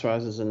price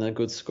rises and the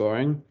good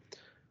scoring.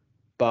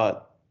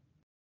 But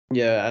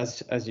yeah,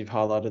 as you've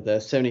highlighted there,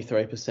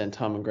 73%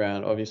 time on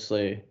ground,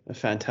 obviously a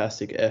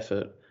fantastic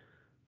effort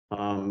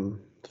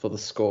for the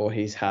score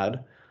he's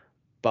had.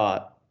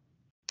 But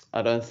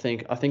I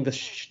think the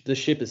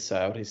ship has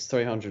sailed. He's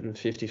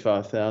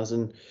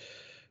 355,000.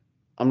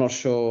 I'm not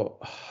sure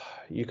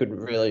you could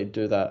really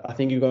do that. I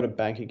think you've got to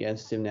bank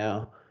against him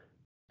now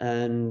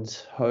and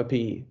hope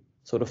he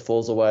sort of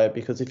falls away,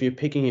 because if you're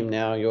picking him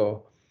now,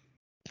 you're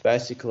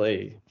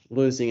basically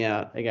losing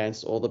out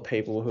against all the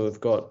people who have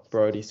got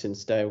Brodie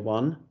since day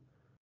one,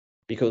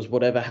 because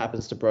whatever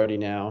happens to Brodie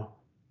now,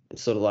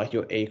 it's sort of like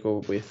you're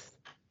equal with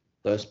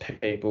those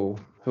people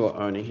who are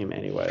owning him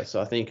anyway. So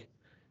I think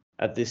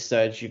at this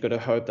stage, you've got to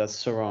hope that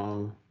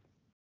Sarong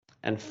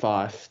and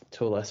Fife,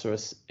 to a lesser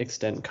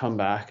extent, come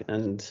back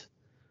and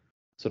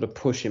sort of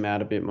push him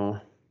out a bit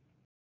more.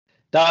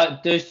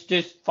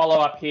 Just follow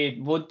up here.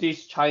 Does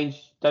this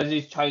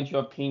change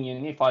your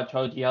opinion if I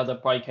told you how the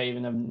break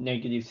even of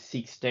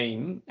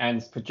 -16 and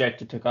it's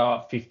projected to go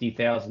up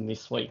 50,000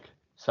 this week?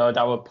 So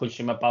that would push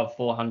him above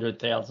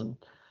 400,000.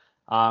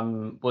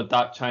 Would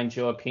that change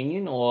your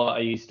opinion, or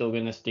are you still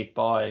going to stick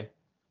by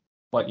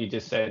what you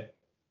just said?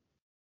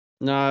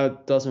 No,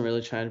 it doesn't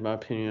really change my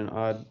opinion.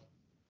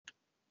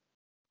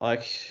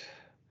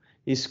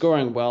 He's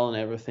scoring well and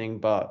everything,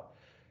 but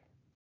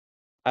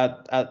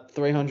at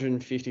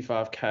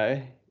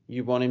 355k,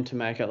 you want him to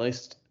make at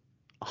least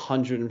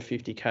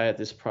 150k at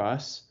this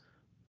price,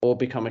 or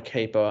become a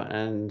keeper.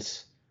 And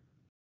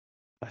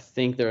I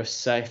think there are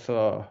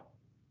safer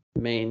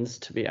means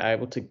to be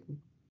able to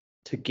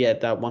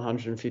get that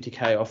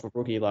 150k off a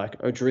rookie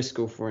like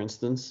O'Driscoll, for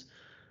instance,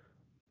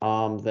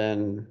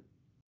 than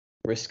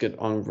risk it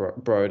on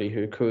Brody,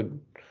 who could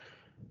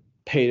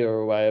peter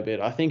away a bit.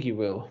 I think he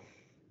will.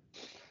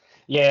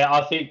 Yeah,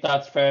 I think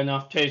that's fair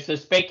enough too. So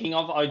speaking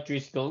of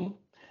O'Driscoll,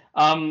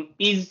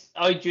 is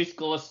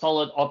O'Driscoll a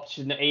solid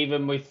option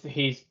even with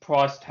his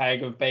price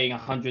tag of being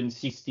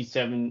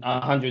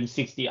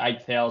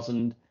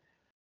 168,000?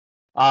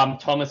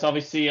 Thomas,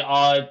 obviously,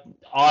 I've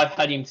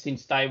had him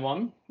since day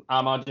one.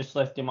 I just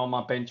left him on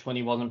my bench when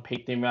he wasn't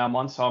picked in round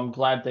one, so I'm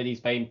glad that he's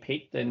been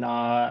picked, and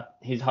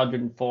his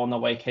 104 on the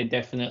weekend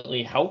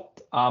definitely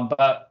helped.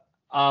 But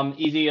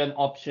is he an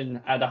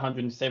option at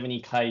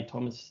 170k,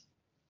 Thomas?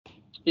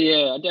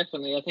 Yeah,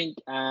 definitely. I think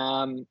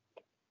I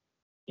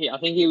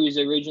think he was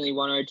originally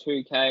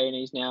 102k, and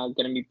he's now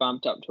going to be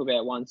bumped up to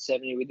about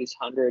 170 with this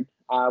 100,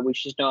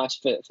 which is nice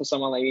for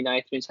someone like you,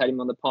 Nathan, who's had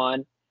him on the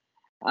pine.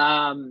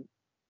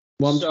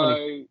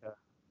 120.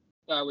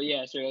 So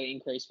he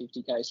increased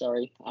 50k.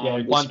 Sorry. Yeah,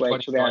 this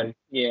week to about,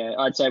 125.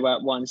 I'd say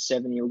about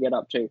 170 he'll get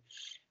up to.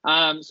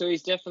 So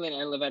he's definitely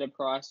an elevated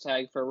price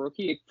tag for a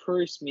rookie. If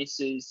Bruce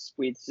misses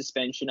with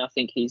suspension, I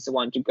think he's the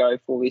one to go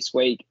for this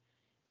week.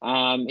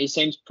 He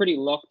seems pretty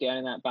locked down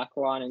in that back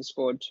line and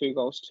scored 2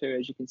 goals too,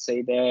 as you can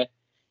see there,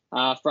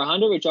 for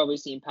 100, which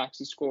obviously impacts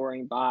his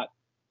scoring, but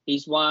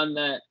he's one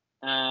that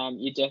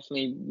you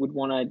definitely would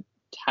want to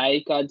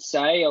take, I'd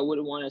say. I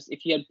wouldn't want to,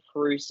 if you had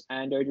Bruce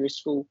and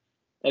O'Driscoll,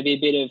 there'd be a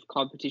bit of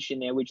competition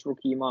there, which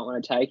rookie you might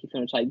want to take, if you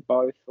want to take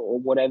both or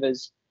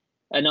whatever's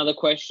another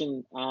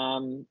question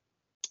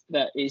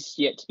that is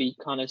yet to be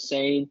kind of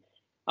seen.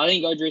 I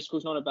think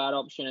O'Driscoll's not a bad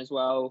option as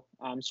well.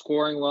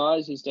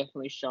 Scoring-wise, he's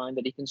definitely shown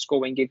that he can score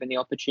when given the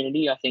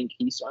opportunity. I think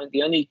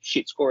the only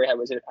shit score he had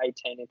was at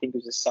 18. I think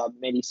it was a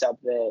medi sub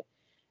there.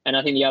 And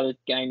I think the other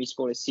game he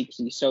scored a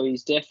 60. So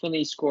he's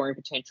definitely scoring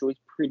potential. He's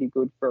pretty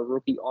good for a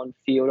rookie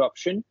on-field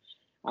option.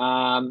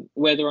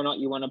 Whether or not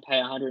you want to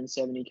pay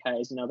 170k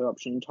is another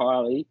option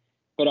entirely.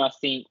 But I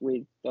think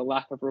with the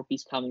lack of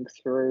rookies coming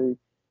through,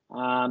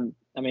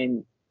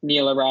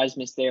 Neil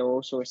Erasmus there,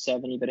 also a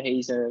 70, but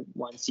he's a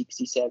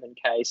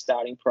 167k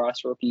starting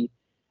price rookie.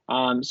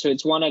 So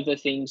it's one of the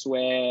things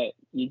where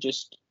you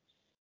just,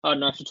 I don't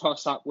know, if you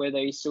toss up whether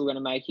he's still going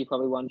to make you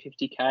probably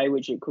 150k,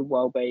 which it could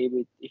well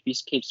be if he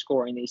keeps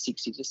scoring these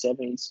 60s or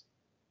 70s.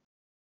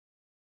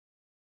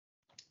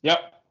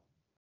 Yep.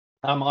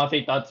 I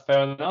think that's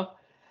fair enough.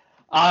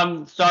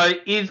 So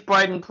is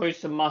Braden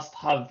Bruce a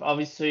must-have?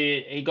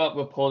 Obviously, he got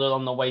reported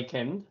on the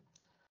weekend.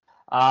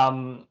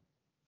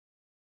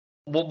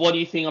 What do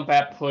you think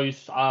about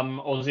Bruce?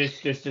 Or is this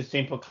just a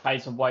simple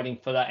case of waiting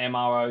for the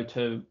MRO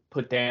to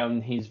put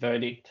down his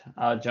verdict,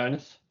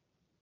 Jonas?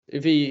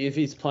 If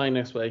he's playing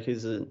next week,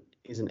 he's an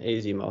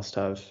easy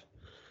must-have.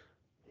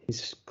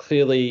 He's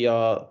clearly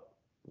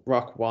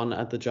ruck one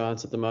at the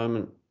Giants at the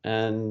moment,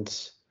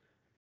 and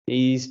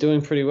he's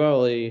doing pretty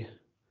well. He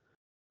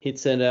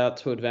hits it out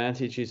to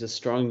advantage. He's a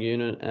strong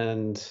unit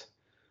and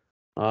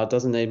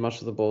doesn't need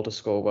much of the ball to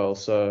score well.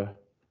 So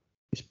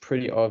he's a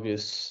pretty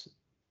obvious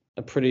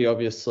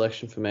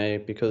selection for me,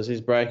 because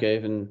his break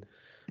even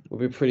will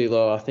be pretty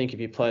low. I think if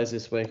he plays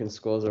this week and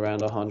scores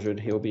around 100,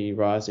 he'll be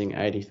rising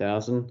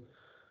 80,000.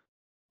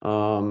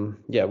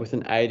 With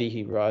an 80,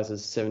 he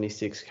rises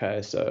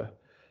 76k. So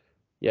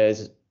yeah,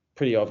 it's a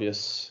pretty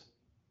obvious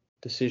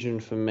decision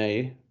for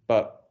me.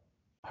 But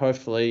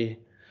hopefully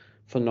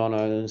for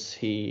non-owners,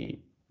 he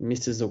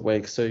misses a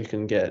week so you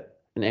can get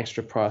an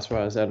extra price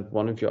rise out of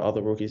one of your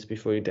other rookies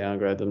before you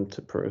downgrade them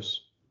to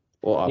Bruce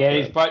or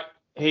upgrade. Yeah,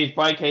 his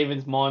break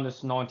even's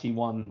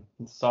 -91.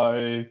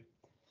 So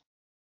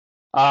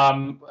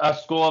a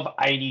score of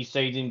 80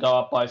 sees him go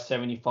up by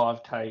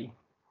 75k.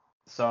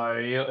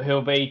 So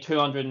he'll be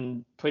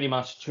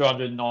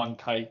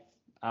 209k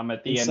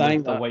at the end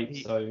of the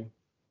week. So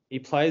he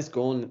plays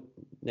Gorn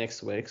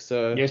next week.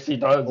 So yes, he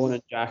does. Gorn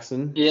and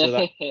Jackson. Yeah.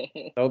 So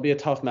that'll be a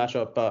tough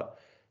matchup. But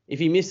if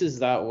he misses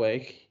that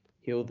week,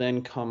 he'll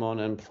then come on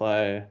and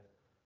play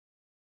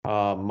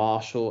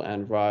Marshall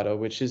and Ryder,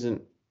 which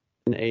isn't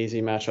an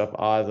easy matchup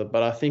either.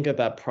 But I think at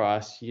that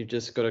price, you've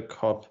just got to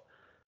cop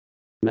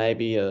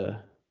maybe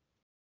a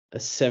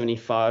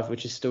 75,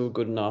 which is still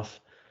good enough.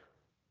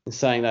 In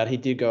saying that, he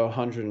did go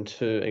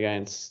 102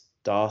 against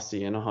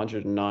Darcy and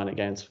 109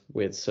 against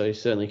Witts, so he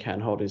certainly can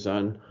hold his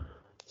own.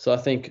 So I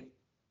think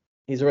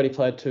he's already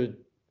played 2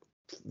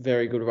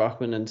 very good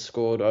ruckmen and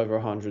scored over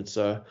 100,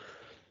 so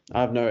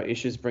I have no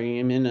issues bringing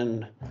him in.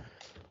 And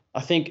I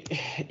think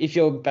if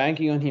you're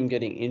banking on him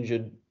getting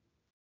injured,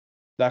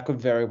 that could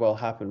very well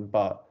happen,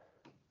 but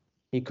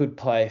he could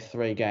play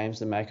 3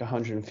 games and make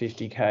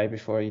 150k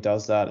before he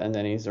does that, and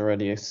then he's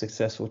already a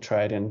successful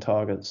trade and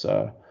target.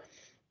 So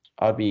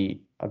I'd be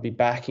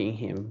backing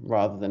him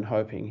rather than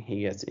hoping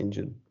he gets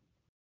injured.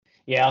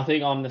 Yeah, I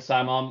think I'm the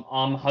same.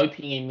 I'm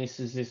hoping he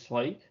misses this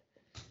week,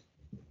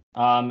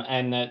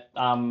 and that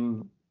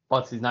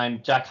what's his name,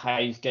 Jack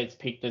Hayes gets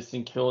picked as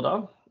St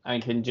Kilda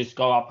and can just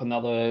go up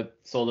another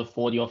sort of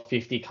 40 or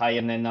 50k,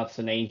 and then that's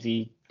an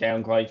easy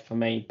downgrade for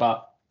me.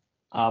 But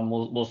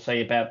we'll see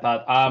about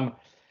that.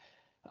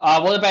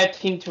 What about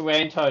Tim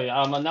Taranto?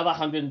 Another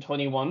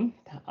 121.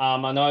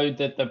 I know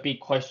that the big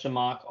question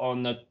mark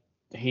on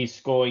his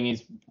scoring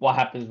is what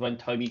happens when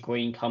Toby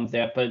Green comes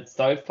out, but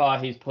so far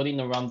he's putting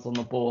the runs on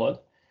the board.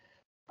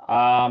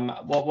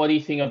 What do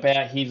you think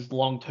about his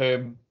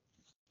long-term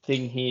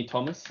thing here,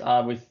 Thomas,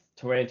 with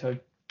Taranto?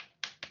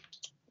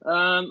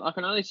 I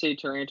can only see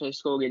Taranto's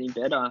score getting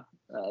better.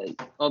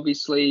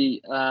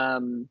 Obviously,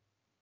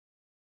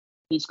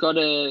 he's got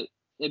a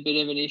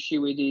bit of an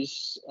issue with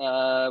his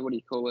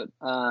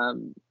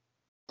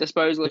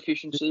disposal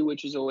efficiency,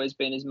 which has always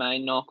been his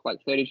main knock.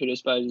 Like 32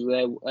 disposals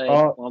there,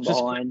 one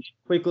behind.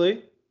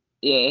 Quickly,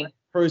 yeah.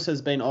 Bruce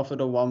has been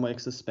offered a 1-week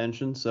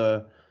suspension,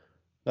 so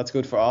that's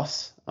good for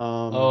us.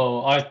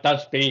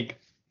 That's big.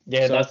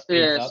 Yeah, that's big.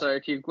 Yeah, so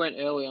if you went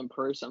early on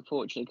Bruce,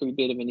 unfortunately, it could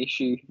be a bit of an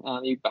issue.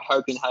 You're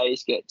hoping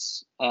Hayes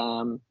gets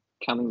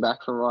coming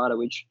back for Ryder,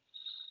 which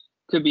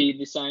could be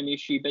the same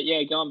issue. But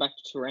yeah, going back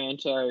to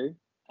Taranto,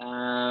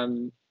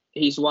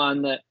 he's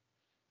one that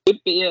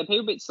people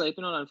a bit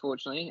sleeping on,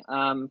 unfortunately.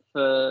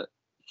 For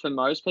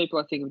most people,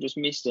 I think have just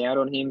missed out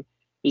on him.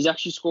 He's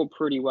actually scored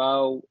pretty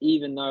well,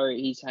 even though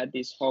he's had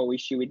this whole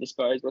issue with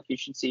disposal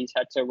efficiency. He's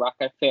had to ruck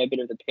a fair bit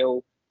of the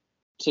pill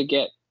to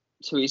get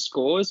to his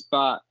scores.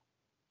 But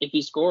if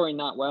he's scoring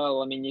that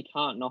well, I mean, you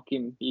can't knock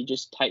him. You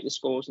just take the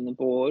scores on the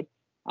board,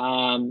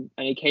 and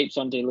he keeps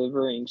on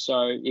delivering.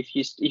 So if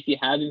you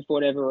have him for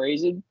whatever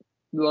reason,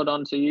 well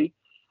done to you.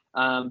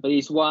 But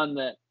he's one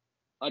that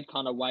I'd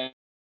kind of wait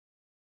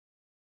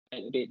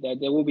a bit.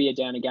 There will be a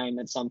downer game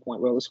at some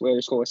point where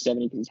he scores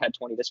 70 because he's had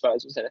 20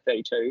 disposals instead of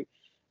 32.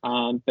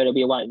 But it'll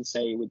be a wait and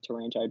see with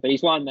Taranto. But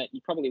he's one that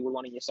you probably would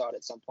want on your side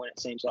at some point. It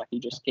seems like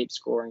he just keeps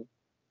scoring.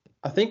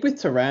 I think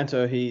with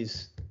Taranto,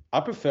 I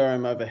prefer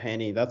him over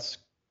Henny. That's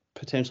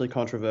potentially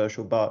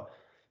controversial, but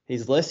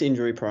he's less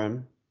injury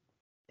prone.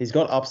 He's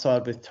got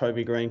upside with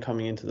Toby Green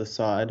coming into the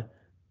side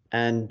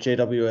and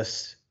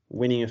GWS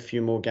winning a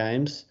few more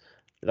games.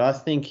 But I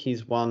think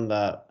he's one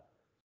that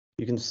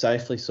you can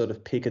safely sort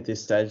of pick at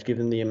this stage,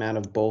 given the amount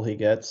of ball he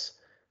gets.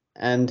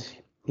 And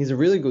he's a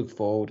really good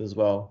forward as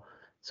well.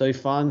 So he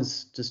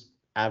finds just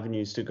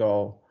avenues to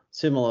goal,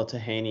 similar to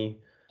Heaney.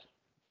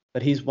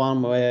 But he's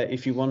one where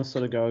if you want to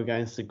sort of go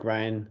against the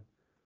grain,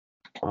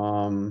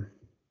 a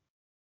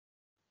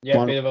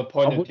bit of a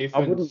point of difference.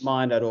 I wouldn't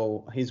mind at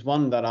all. He's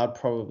one that I'd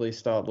probably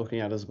start looking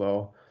at as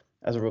well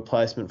as a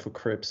replacement for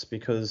Cripps,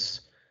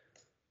 because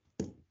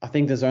I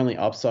think there's only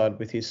upside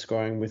with his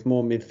scoring, with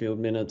more midfield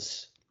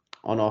minutes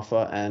on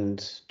offer and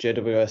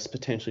GWS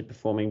potentially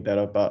performing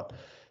better. But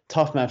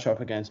tough matchup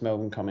against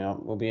Melbourne coming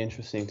up. Will be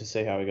interesting to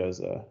see how he goes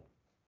there.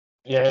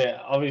 Yeah,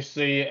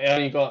 obviously he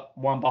only got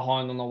one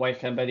behind on the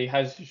weekend, but he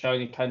has shown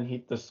he can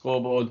hit the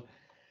scoreboard.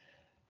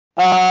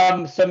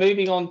 So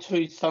moving on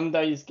to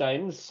Sunday's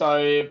games.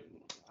 So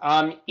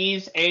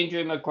is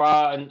Andrew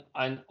McGrath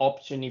an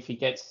option if he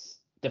gets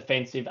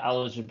defensive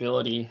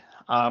eligibility?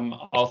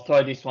 I'll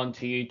throw this one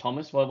to you,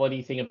 Thomas. What do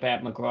you think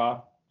about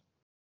McGrath?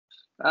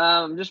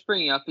 I'm just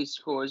bringing up his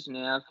scores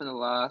now for the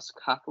last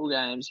couple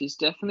games. He's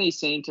definitely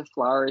seemed to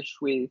flourish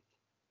with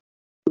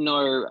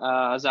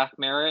no Zach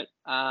Merritt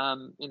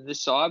in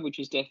this side, which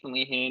is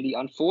definitely handy.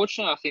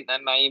 Unfortunately, I think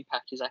that may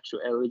impact his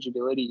actual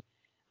eligibility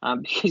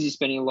because he's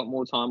spending a lot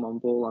more time on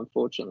ball,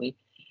 unfortunately.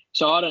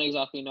 So I don't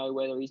exactly know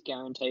whether he's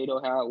guaranteed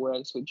or how it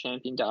works with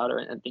champion data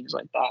and things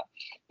like that.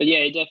 But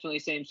yeah, he definitely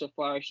seems to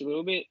flourish a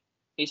little bit.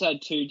 He's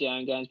had 2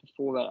 down games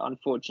before that,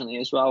 unfortunately,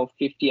 as well,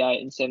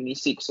 58 and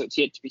 76. So it's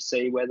yet to be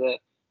seen whether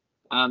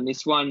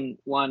this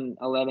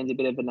 111 is a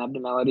bit of an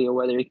abnormality or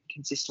whether he can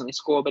consistently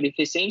score. But if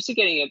he seems to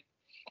if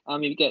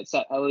he gets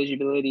that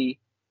eligibility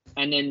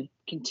and then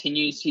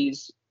continues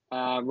his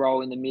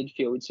role in the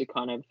midfield, so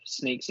kind of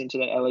sneaks into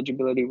that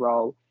eligibility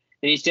role,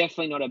 then he's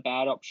definitely not a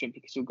bad option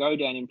because he'll go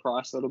down in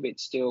price a little bit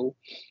still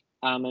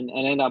and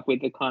end up with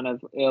the kind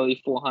of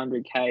early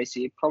 400k. So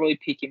you'd probably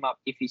pick him up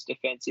if he's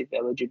defensive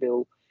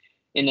eligible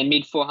in the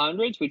mid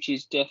 400s, which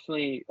is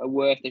definitely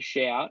worth a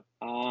shout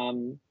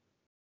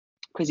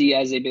because he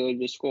has the ability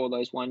to score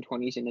those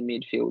 120s in the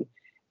midfield.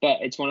 But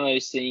it's one of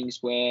those things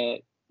where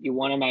you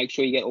want to make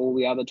sure you get all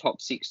the other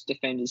top 6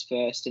 defenders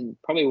first and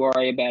probably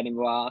worry about him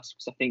last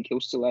because I think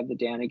he'll still have the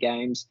downer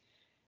games.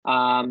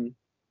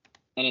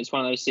 And it's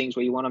one of those things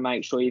where you want to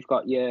make sure you've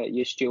got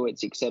your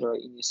Stewarts, etc.,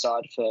 in your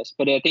side first.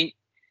 But I think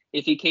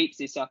if he keeps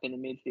this up in the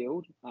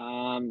midfield,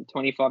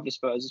 25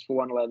 disposals for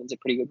 111 is a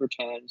pretty good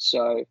return.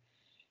 So,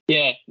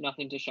 yeah,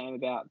 nothing to shame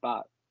about,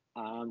 but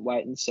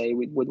wait and see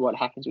with what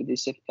happens with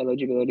this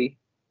eligibility.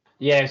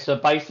 Yeah, so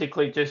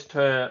basically just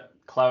to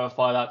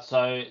clarify that,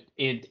 so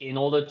in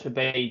order to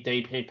be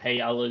DPP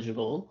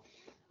eligible,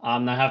 they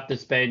have to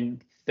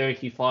spend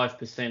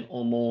 35%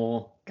 or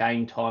more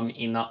game time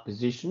in that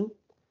position.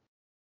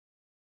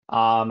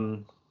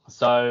 I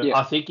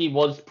think he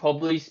was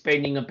probably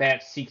spending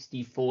about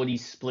 60-40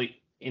 split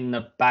in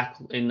the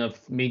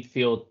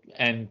midfield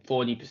and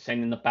 40%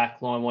 in the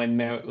back line when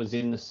Merritt was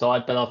in the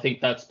side, but I think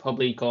that's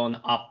probably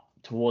gone up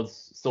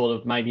towards sort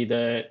of maybe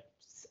the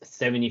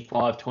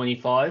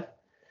 75-25.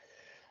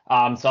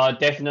 So I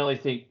definitely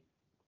think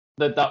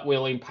that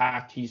will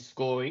impact his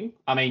scoring.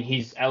 I mean,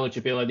 his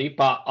eligibility,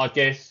 but I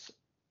guess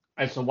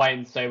it's a wait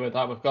and see with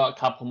that. We've got a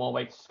couple more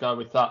weeks to go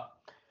with that.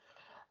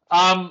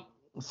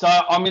 So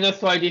I'm going to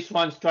throw this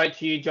one straight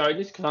to you,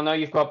 Jonas, because I know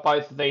you've got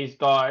both of these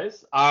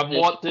guys.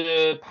 What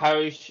do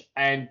Parrish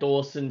and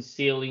Dawson's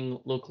ceiling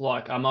look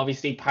like?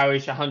 Obviously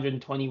Parrish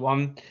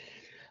 121.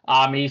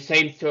 He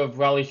seems to have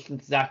relished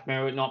Zach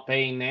Merritt not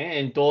being there,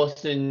 and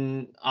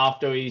Dawson,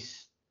 after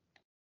his,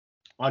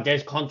 I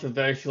guess,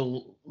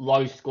 controversial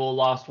low score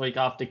last week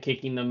after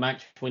kicking the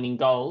match-winning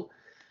goal,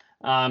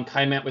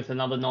 came out with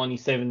another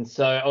 97.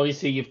 So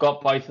obviously you've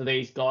got both of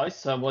these guys.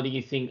 So what do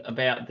you think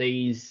about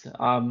these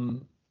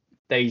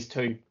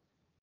two?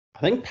 I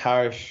think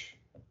Parrish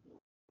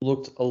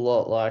looked a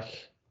lot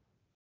like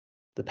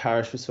the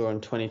Parrish we saw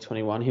in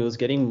 2021. He was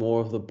getting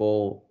more of the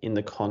ball in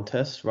the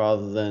contest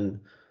rather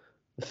than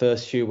the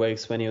first few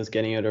weeks when he was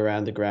getting it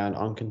around the ground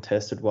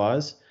uncontested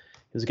wise.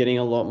 He was getting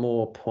a lot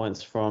more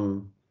points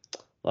from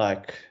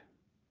like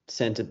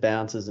centre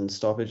bounces and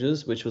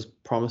stoppages, which was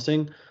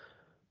promising.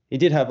 He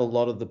did have a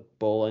lot of the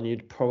ball, and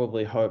you'd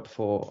probably hope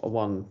for a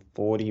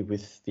 140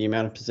 with the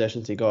amount of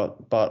possessions he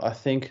got. But I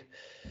think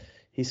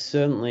he's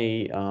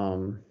certainly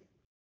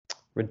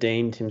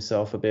redeemed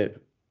himself a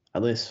bit,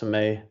 at least for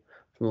me,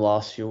 from the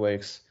last few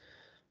weeks.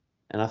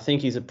 And I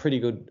think he's a pretty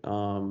good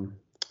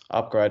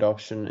upgrade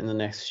option in the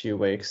next few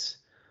weeks.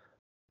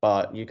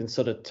 But you can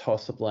sort of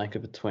toss a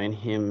blanket between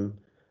him,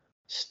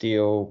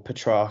 Steele,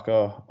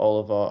 Petrarca,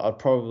 Oliver. I'd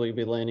probably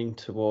be leaning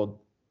toward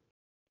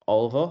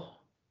Oliver.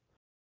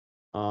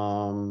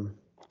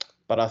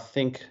 But I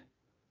think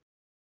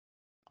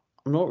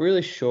I'm not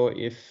really sure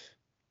if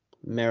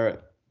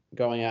Merritt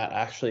going out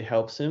actually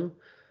helps him,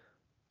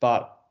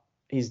 but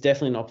he's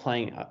definitely not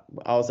playing.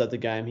 I was at the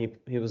game.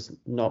 He was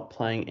not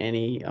playing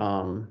any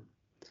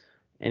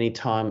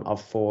time up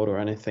forward or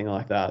anything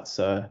like that.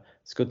 So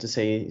it's good to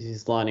see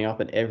he's lining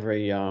up at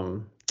every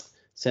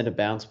centre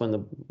bounce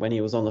when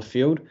he was on the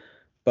field.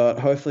 But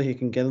hopefully he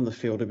can get on the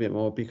field a bit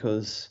more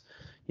because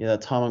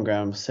that time on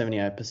ground was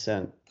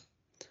 78%.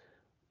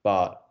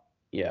 But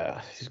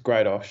yeah, he's a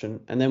great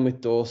option. And then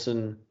with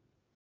Dawson,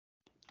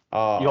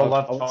 your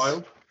love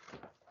child.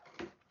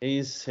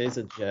 He's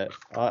a jet.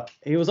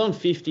 He was on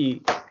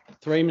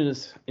 53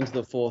 minutes into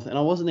the fourth, and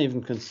I wasn't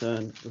even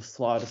concerned the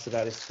slightest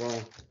about his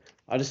scoring.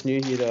 I just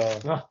knew he'd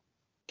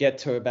get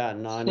to about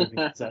 90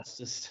 because that's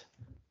just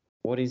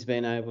what he's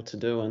been able to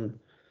do. And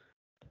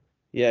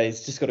yeah,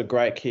 he's just got a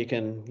great kick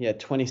and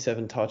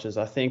 27 touches.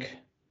 I think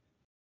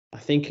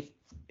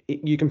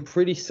you can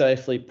pretty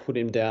safely put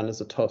him down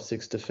as a top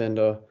 6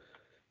 defender,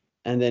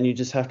 and then you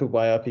just have to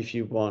weigh up if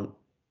you want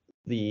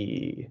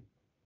the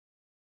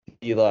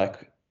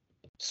like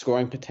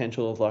scoring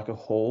potential of like a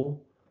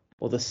Hall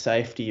or the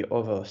safety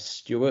of a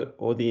Stewart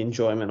or the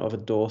enjoyment of a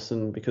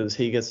Dawson, because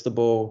he gets the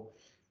ball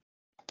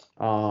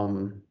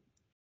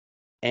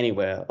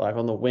anywhere, like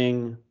on the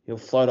wing, he'll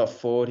float up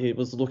forward. He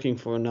was looking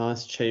for a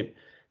nice cheap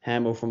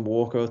handball from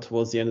Walker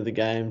towards the end of the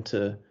game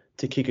to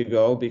kick a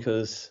goal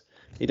because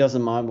he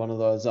doesn't mind one of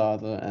those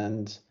either.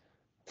 And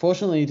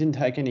fortunately, he didn't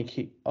take any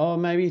kick. Oh,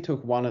 maybe he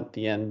took one at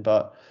the end,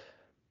 but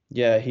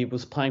yeah, he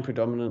was playing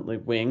predominantly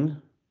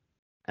wing.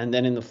 And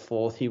then in the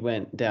fourth, he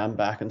went down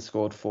back and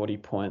scored 40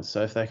 points.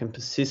 So if they can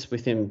persist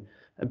with him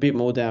a bit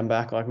more down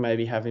back, like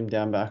maybe have him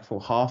down back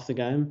for half the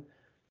game,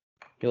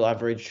 he'll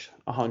average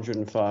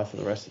 105 for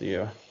the rest of the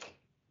year.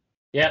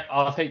 Yeah,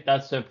 I think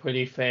that's a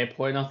pretty fair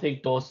point. I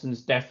think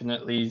Dawson's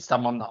definitely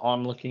someone that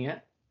I'm looking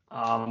at,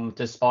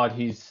 despite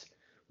his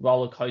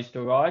roller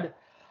coaster ride.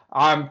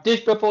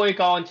 Just before we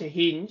go on to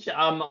Hinge,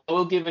 I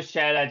will give a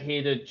shout out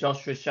here to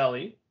Josh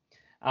Rochelle,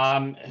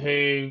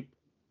 who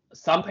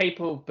some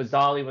people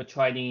bizarrely were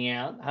trading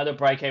out, had a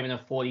break even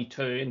of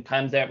 42 and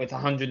comes out with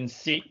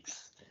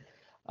 106.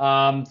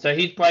 So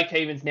his break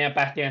even's now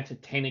back down to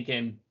 10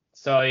 again.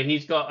 So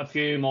he's got a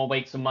few more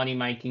weeks of money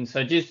making.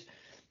 So just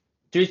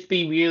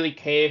be really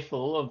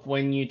careful of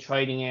when you're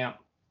trading out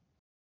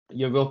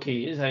your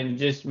rookies and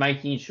just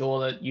making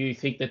sure that you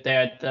think that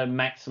they're at the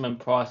maximum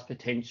price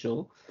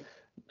potential,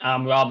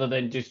 rather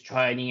than just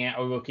trading out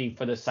a rookie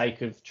for the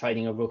sake of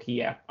trading a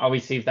rookie out.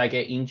 Obviously, if they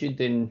get injured,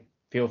 then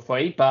feel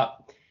free.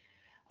 But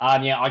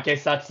I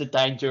guess that's the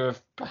danger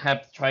of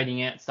perhaps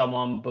trading out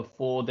someone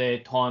before their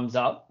time's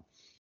up.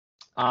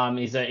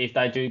 Is that if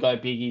they do go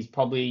big, he's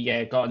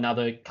probably got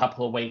another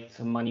couple of weeks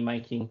of money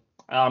making.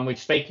 Which,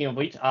 speaking of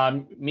which,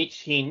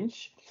 Mitch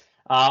Hinge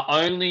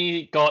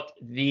only got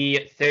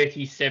the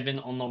 37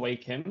 on the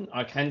weekend.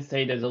 I can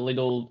see there's a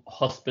little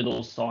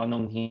hospital sign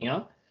on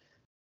here.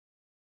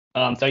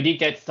 So he did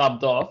get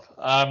subbed off.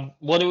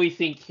 What do we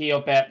think here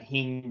about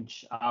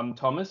Hinge,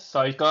 Thomas?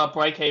 So he's got a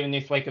break even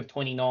this week of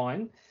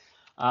 29.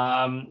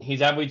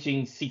 He's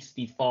averaging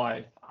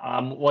 65.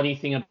 What do you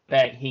think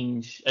about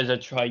Hinge as a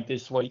trade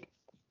this week?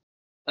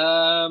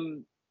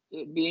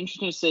 it'd be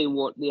interesting to see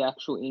what the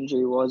actual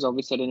injury was.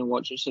 Obviously, I didn't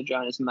watch it, so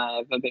Jonas may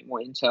have a bit more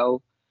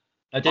intel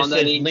It just on that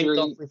says linked injury.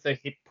 off with a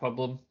hip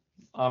problem.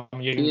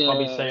 You can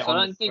probably see it so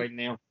on the screen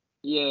now.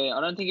 Yeah,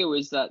 I don't think it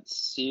was that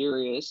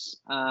serious.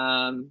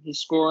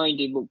 His scoring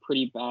did look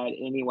pretty bad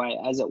anyway,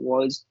 as it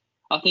was.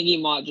 I think he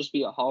might just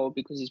be a hold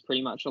because he's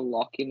pretty much a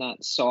lock in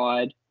that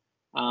side.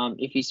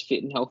 If he's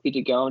fit and healthy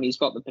to go, and he's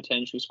got the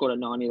potential. He scored a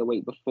 90 the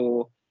week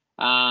before.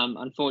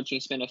 Unfortunately,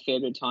 spent a fair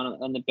bit of time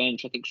on the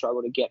bench. I think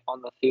struggled to get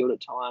on the field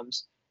at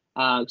times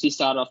because he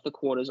started off the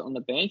quarters on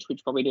the bench,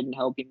 which probably didn't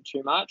help him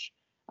too much.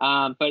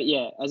 But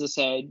yeah, as I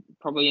said,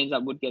 probably ends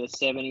up would get a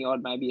 70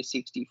 odd, maybe a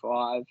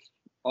 65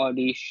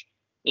 odd-ish.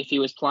 If he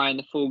was playing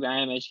the full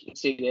game, as you can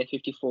see there,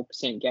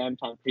 54% game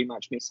time, pretty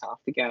much missed half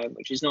the game,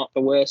 which is not the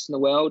worst in the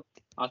world.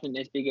 I think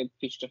there's bigger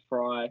fish to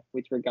fry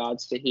with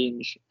regards to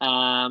Hinge.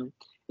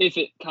 If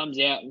it comes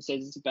out and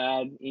says it's a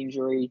bad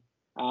injury,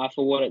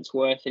 for what it's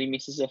worth, and he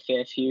misses a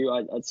fair few,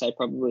 I'd say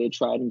probably a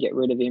trade and get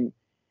rid of him.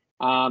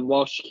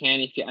 Whilst you can,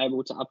 if you're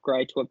able to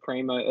upgrade to a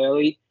primo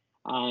early,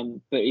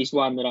 but he's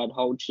one that I'd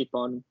hold chip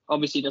on.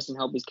 Obviously, it doesn't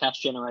help his cash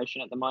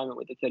generation at the moment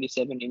with the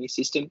 37 in his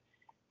system,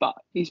 but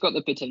he's got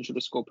the potential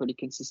to score pretty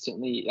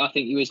consistently. I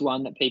think he was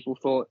one that people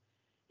thought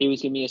he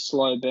was going to be a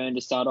slow burn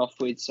to start off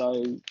with,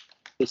 so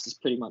this is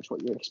pretty much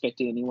what you're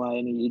expecting anyway,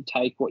 and you'd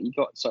take what you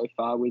got so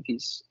far with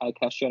his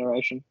cash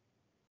generation.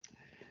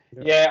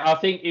 Yeah, I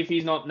think if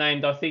he's not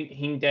named, I think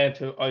him down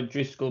to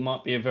O'Driscoll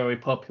might be a very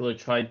popular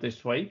trade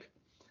this week.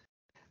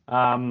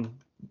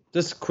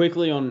 Just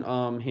quickly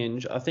on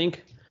Hinge, I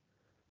think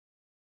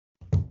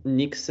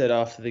Nick said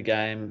after the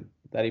game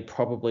that he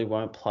probably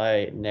won't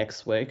play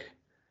next week.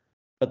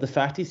 But the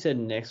fact he said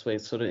next week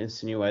sort of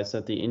insinuates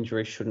that the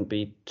injury shouldn't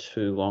be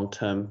too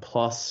long-term.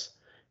 Plus,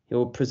 he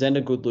will present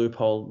a good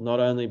loophole, not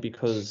only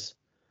because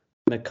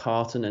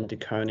McCartan and De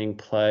Koning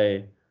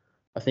play.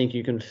 I think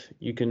you can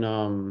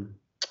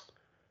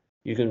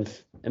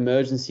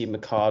emergency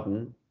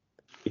McCartan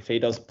if he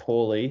does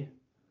poorly,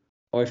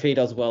 or if he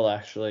does well,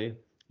 actually.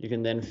 You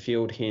can then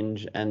field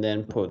Hinge and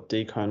then put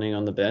De Koning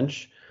on the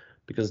bench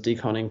because De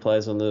Koning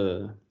plays on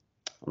the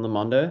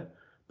Monday.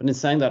 But in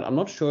saying that, I'm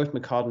not sure if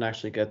McCartan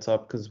actually gets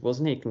up because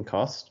wasn't he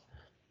concussed?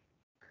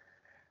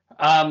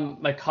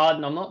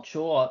 McCartan, I'm not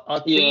sure.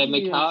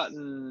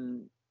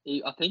 McCartan.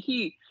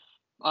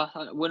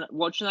 When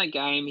watching that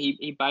game,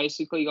 he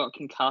basically got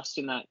concussed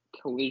in that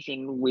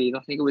collision with, I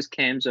think it was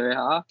Cam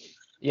Zohar.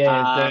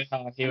 Yeah,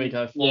 Zohar, here we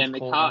go.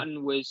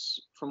 McCartan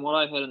was, from what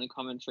I heard in the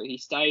commentary, he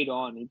stayed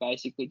on. He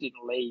basically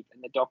didn't leave,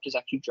 and the doctors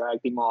actually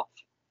dragged him off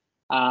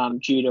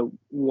due to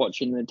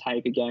watching the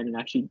tape again and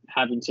actually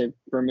having to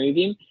remove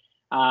him.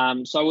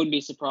 So I wouldn't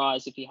be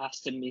surprised if he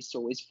has to miss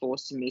or is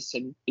forced to miss,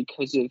 and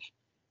because of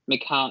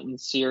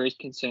McCartan's serious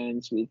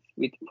concerns with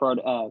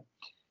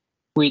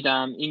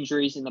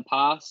injuries in the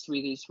past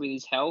with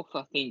his health,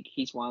 I think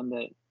he's one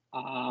that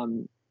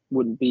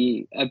wouldn't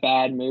be a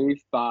bad move,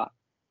 but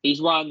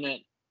he's one that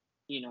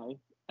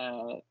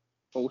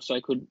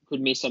also could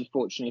miss.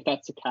 Unfortunately, if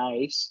that's the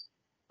case,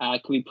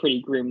 it could be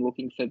pretty grim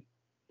looking for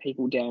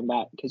people down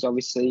back because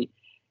obviously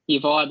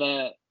you've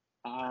either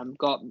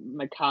got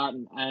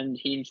McCartan and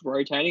Hinge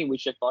rotating,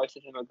 which if both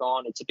of them are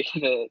gone, it's a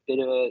bit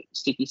of a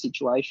sticky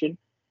situation.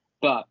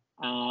 But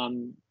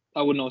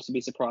I wouldn't also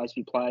be surprised if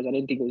he plays. I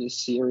didn't think it was a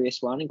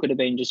serious one. It could have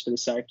been just for the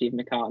safety of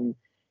McCartan,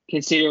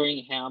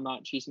 considering how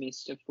much he's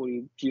missed a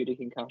footy due to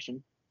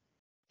concussion.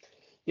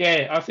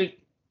 Yeah,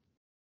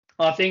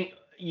 I think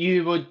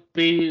you would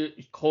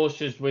be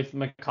cautious with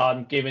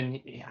McCartan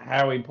given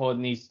how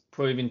important he's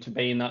proven to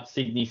be in that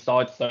Sydney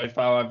side so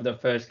far over the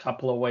first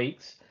couple of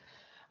weeks.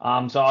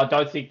 So I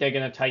don't think they're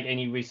going to take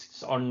any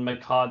risks on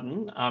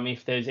McCartan.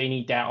 If there's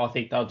any doubt, I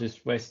think they'll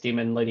just rest him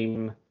and let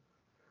him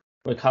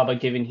recover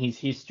given his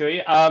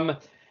history.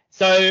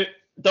 So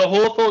the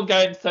Hawthorn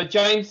game, so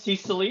James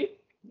Sicily,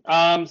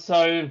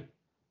 another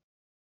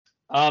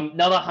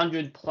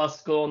 100+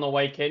 score on the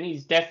weekend.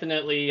 He's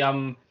definitely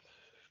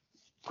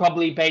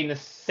probably been the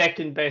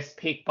second best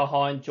pick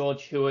behind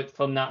George Hewitt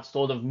from that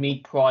sort of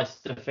mid-price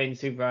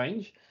defensive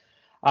range.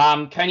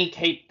 Can he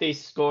keep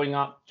this scoring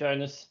up,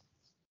 Jonas?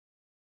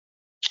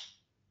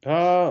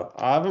 I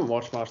haven't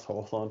watched much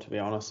Hawthorn, to be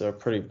honest. They're a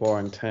pretty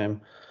boring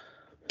team.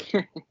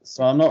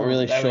 So I'm not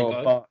really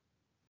sure, but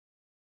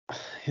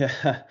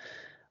yeah,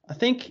 I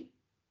think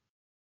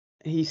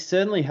he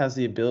certainly has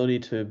the ability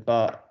to,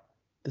 but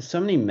there's so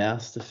many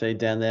mouths to feed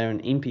down there,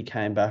 and Impey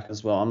came back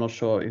as well. I'm not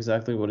sure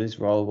exactly what his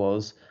role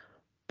was,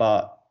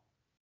 but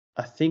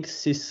I think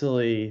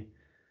Sicily,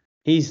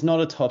 he's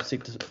not a top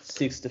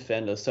six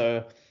defender.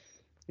 So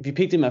if you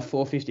picked him at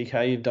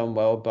 450k, you've done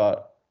well,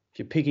 but if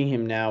you're picking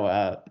him now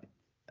at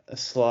a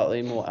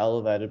slightly more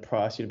elevated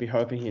price, you'd be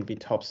hoping he'd be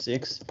top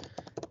 6.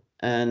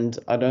 And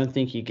I don't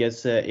think he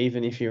gets there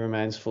even if he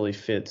remains fully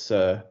fit.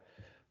 So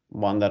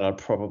one that I'd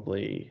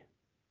probably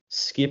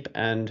skip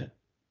and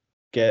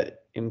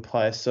get in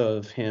place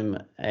of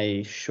him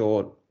a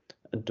Short,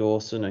 a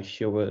Dawson, a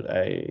Hewitt,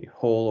 a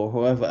Hall, or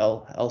whoever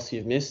else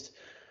you've missed,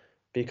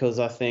 because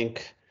I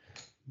think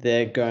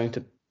they're going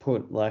to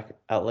put like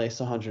at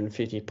least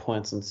 150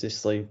 points on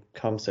Sicily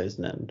come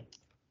season end.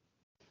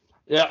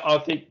 Yeah, I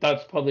think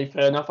that's probably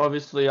fair enough.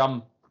 Obviously,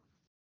 I'm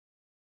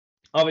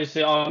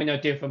in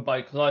a different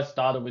boat because I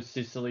started with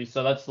Sicily,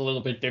 so that's a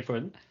little bit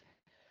different.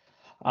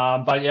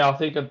 But yeah, I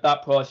think at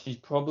that price, he's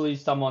probably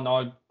someone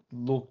I'd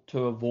look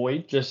to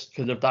avoid just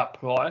because of that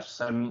price.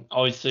 And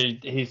obviously,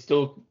 he's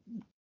still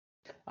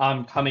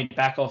coming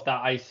back off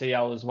that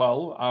ACL as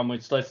well,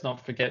 which let's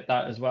not forget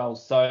that as well.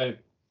 So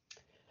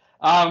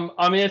I'm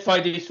going to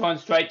throw this one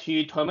straight to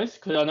you, Thomas,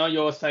 because I know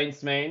you're a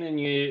Saints man and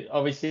you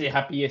obviously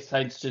happy your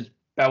Saints just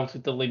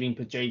belted the living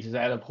bejesus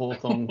out of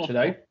Hawthorn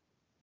today.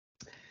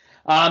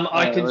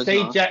 I can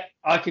see nice.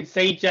 I can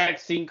see Jack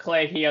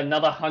Sinclair here,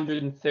 another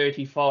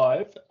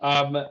 135.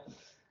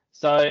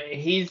 So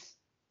he's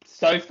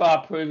so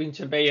far proving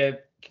to be a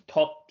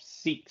top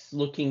 6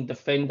 looking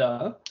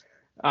defender.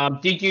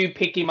 Did you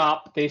pick him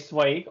up this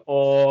week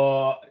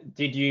or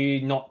did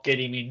you not get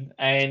him in?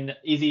 And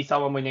is he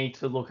someone we need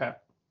to look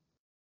at?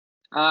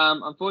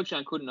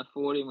 Unfortunately, I couldn't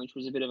afford him, which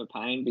was a bit of a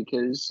pain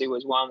because it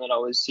was one that I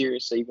was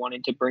seriously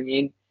wanting to bring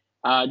in.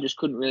 Just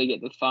couldn't really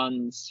get the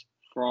funds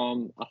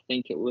from, I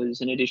think it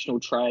was an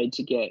additional trade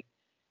to get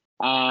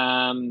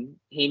him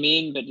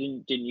in, but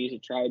didn't use a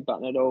trade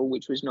button at all,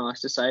 which was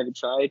nice to save a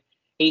trade.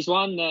 He's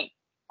one that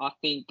I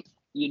think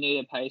you need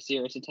to pay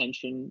serious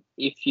attention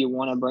if you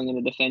want to bring in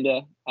a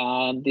defender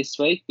this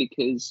week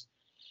because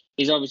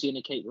he's obviously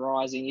going to keep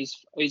rising.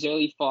 He's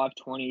early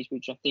 520s,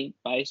 which I think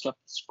based off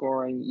the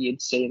scoring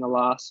you'd see in the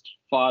last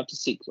 5 to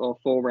 6 or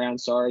 4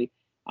 rounds,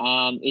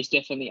 is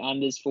definitely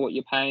unders for what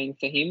you're paying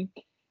for him.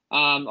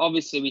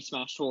 Obviously, we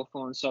smashed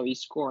Hawthorn, so he's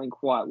scoring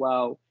quite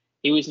well.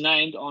 He was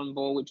named on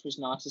ball, which was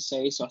nice to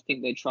see, so I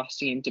think they're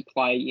trusting him to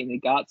play in the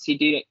guts. He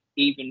did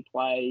even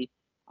play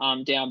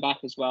down back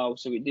as well,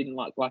 so it didn't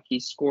look like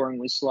his scoring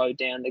was slowed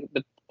down.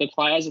 The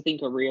players, I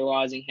think, are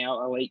realising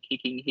how elite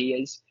kicking he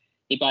is.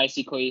 He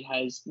basically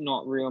has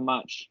not real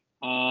much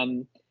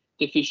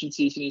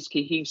deficiencies in his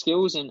kicking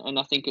skills, and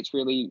I think it's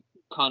really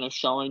kind of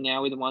showing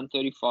now with the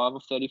 135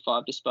 or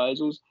 35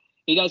 disposals.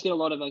 He does get a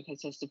lot of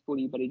uncontested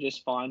footy, but he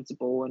just finds the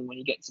ball, and when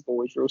he gets the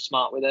ball, he's real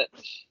smart with it.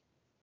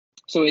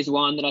 So he's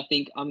one that I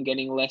think I'm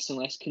getting less and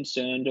less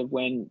concerned of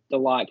when the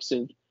likes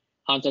of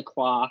Hunter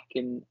Clark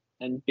and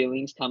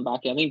Billings come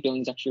back. I think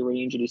Billings actually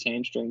re-injured his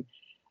hamstring.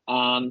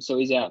 So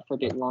he's out for a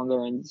bit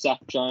longer, and Zach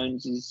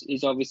Jones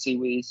is obviously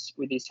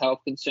with his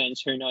health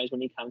concerns. Who knows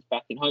when he comes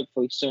back, and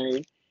hopefully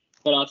soon.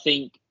 But I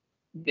think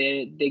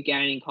they're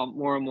gaining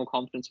more and more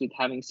confidence with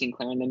having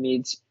Sinclair in the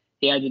mids.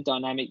 He has a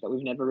dynamic that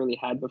we've never really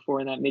had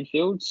before in that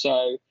midfield.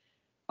 So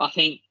I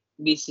think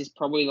this is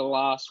probably the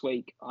last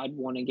week I'd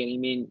want to get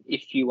him in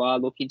if you are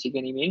looking to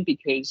get him in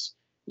because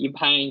you're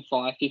paying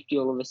 $550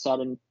 all of a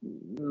sudden.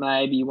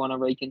 Maybe you want to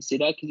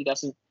reconsider because he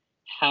doesn't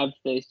have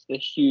the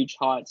huge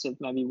heights of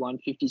maybe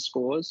 150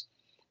 scores,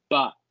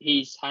 but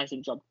he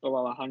hasn't dropped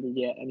below 100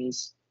 yet, and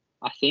he's,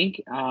 I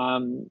think,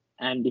 and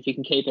if he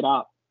can keep it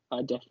up,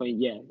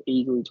 definitely,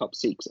 easily top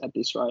 6 at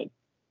this rate.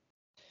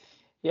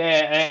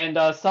 Yeah,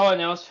 and someone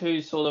else who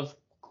sort of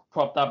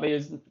cropped up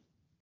is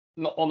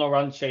not on a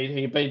run sheet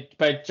here,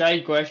 but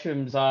Jay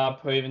Gresham's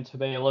proven to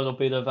be a little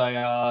bit of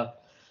a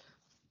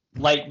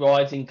late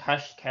rising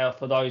cash cow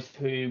for those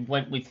who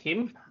went with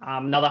him.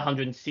 Another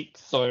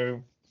 106,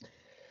 so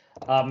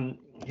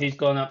he's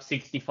gone up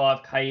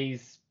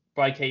 65Ks,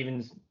 break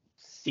evens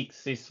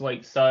 6 this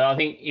week. So I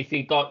think if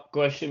you got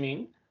Gresham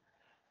in,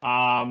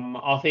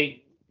 I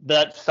think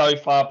that's so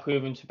far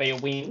proven to be a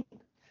win.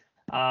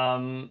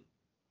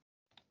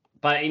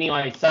 But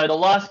anyway, so the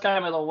last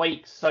game of the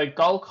week, so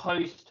Gold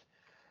Coast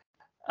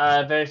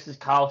versus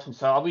Carlton.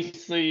 So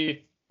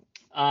obviously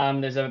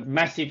there's a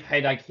massive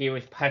headache here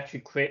with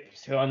Patrick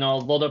Cripps, who I know a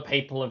lot of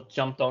people have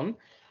jumped on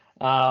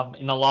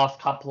in the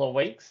last couple of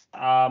weeks.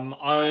 I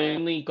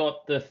only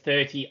got the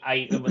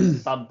 38 that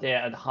was subbed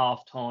out at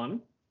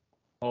halftime,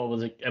 or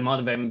was it? It might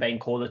have even been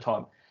quarter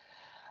time.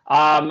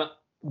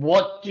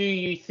 What do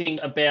you think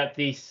about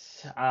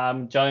this,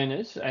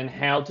 Jonas, and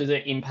how does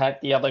it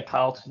impact the other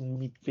Carlton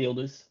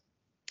midfielders?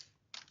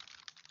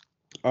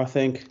 I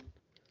think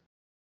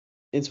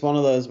it's one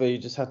of those where you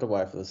just have to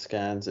wait for the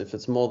scans. If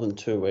it's more than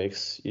 2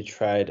 weeks, you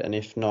trade, and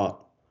if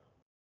not,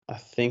 I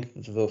think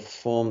the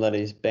form that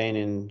he's been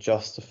in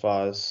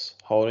justifies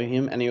holding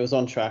him, and he was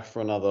on track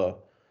for another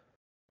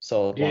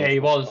solid one. Yeah, he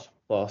was.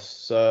 Plus.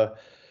 So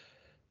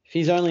if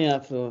he's only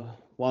out for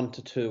 1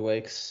 to 2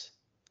 weeks,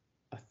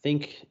 I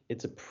think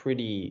it's a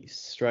pretty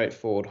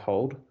straightforward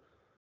hold.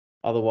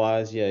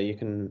 Otherwise, you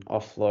can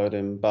offload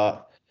him.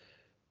 But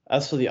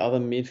as for the other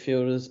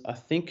midfielders, I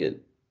think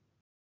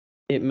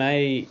it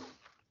may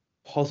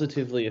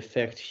positively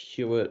affect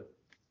Hewitt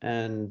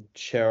and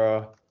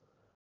Chera,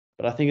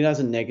 but I think it has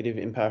a negative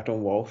impact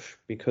on Walsh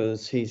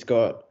because he's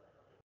got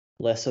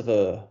less of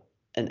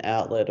an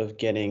outlet of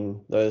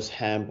getting those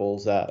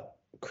handballs that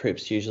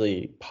Cripps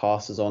usually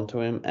passes on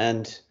to him,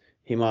 and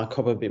he might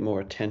cop a bit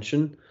more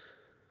attention.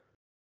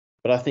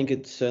 But I think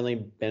it certainly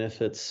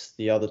benefits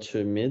the other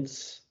 2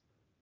 mids.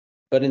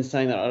 But in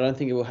saying that, I don't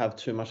think it will have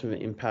too much of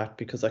an impact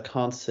because I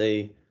can't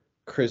see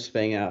Chris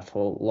being out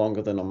for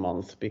longer than a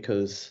month,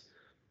 because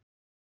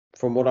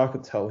from what I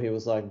could tell, he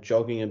was like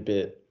jogging a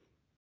bit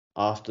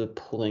after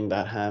pulling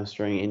that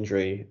hamstring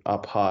injury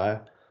up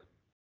high,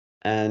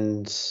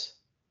 and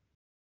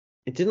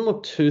it didn't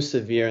look too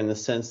severe in the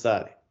sense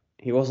that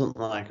he wasn't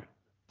like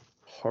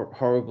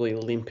horribly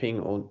limping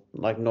or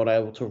like not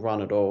able to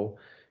run at all.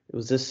 It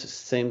was just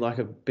seemed like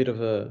a bit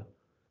of a,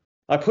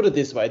 I put it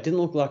this way, it didn't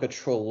look like a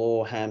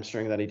Trelaw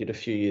hamstring that he did a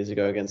few years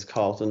ago against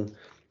Carlton.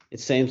 It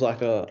seems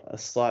like a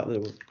slight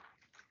little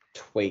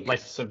tweak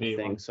Less severe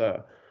thing. one.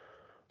 So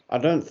I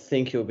don't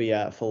think he'll be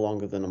out for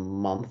longer than a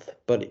month,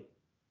 but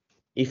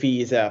if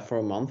he is out for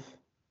a month,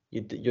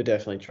 you're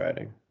definitely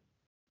trading.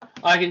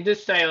 I can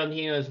just say on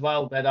here as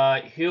well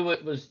that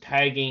Hewitt was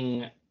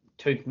tagging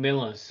Tuke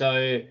Miller.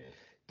 So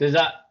does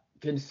that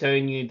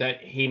concern you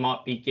that he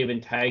might be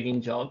given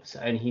tagging jobs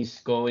and his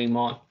scoring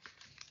might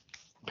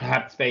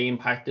perhaps be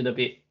impacted a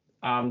bit,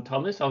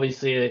 Thomas?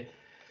 Obviously,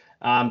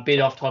 a bit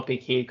off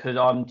topic here because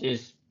I'm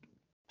just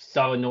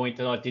so annoyed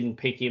that I didn't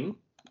pick him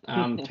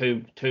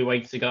two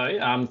weeks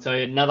ago. So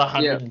another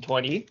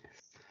 120.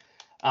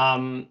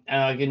 And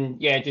I can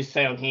just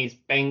say on here he's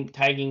been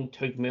tagging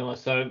Tuke Miller.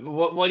 So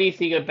what do you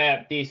think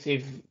about this?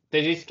 Does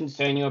this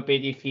concern you a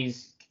bit if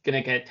he's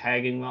gonna get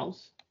tagging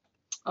roles?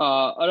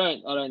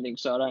 I don't think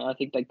so. I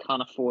think they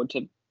can't afford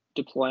to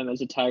deploy him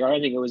as a tagger. I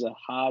don't think it was a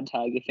hard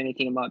tag. If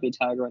anything, it might be a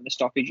tagger in the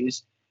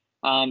stoppages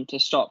to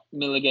stop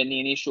Miller getting the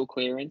initial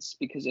clearance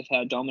because of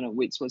how dominant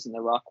Witts was in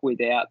the ruck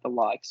without the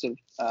likes of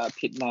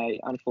Pitney,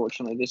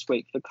 unfortunately, this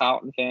week for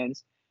Carlton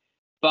fans.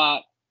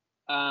 But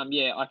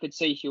I could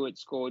see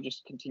Hewitt's score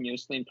just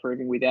continuously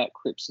improving without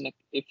Cripps, and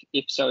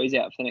if so, he's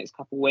out for the next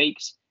couple of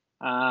weeks.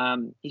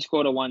 He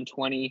scored a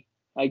 120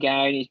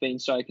 again. He's been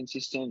so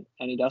consistent,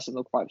 and he doesn't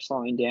look like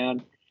slowing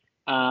down.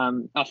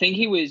 I think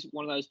he was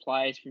one of those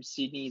players from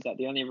Sydney that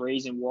the only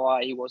reason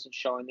why he wasn't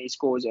showing these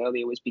scores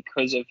earlier was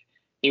because of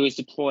he was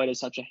deployed as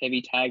such a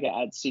heavy tagger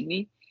at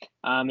Sydney,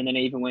 and then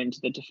even went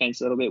into the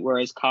defence a little bit,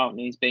 whereas Carlton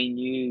is being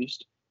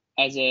used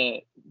as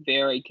a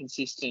very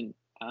consistent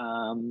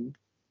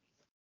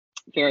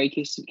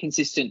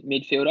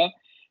midfielder.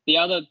 The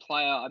other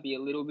player I'd be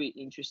a little bit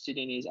interested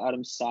in is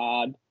Adam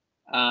Sard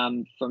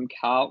from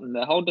Carlton.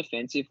 The whole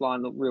defensive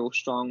line looked real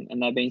strong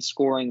and they've been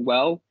scoring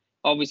well.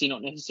 Obviously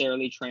not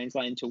necessarily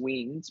translating to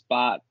wins,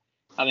 but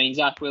I mean,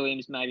 Zach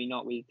Williams maybe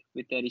not with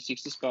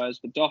 36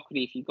 disposed, but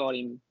Doherty, if you got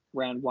him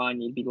round one,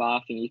 you'd be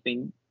laughing. He's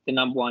been the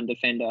number one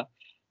defender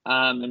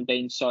and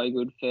been so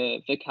good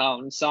for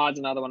Carlton. Sard's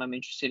another one I'm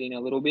interested in a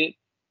little bit.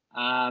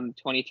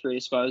 23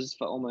 disposals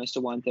for almost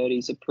a 130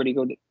 is a pretty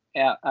good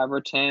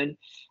return.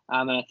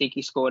 And I think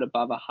he scored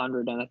above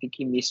 100, and I think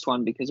he missed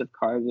one because of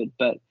COVID.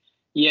 But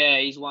yeah,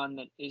 he's one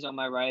that is on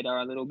my radar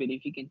a little bit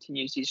if he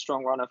continues his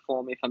strong run of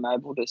form, if I'm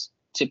able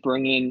to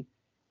bring in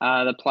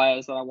the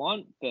players that I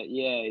want. But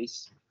yeah,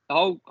 the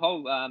whole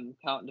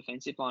Carlton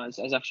defensive line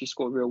has actually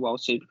scored real well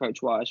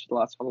Supercoach wise for the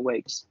last couple of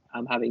weeks.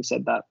 Having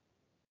said that.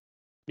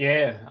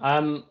 Yeah.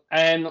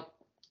 And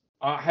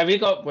have you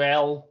got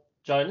Raul,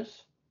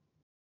 Jonas?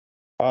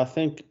 I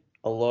think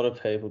a lot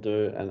of people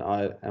do, and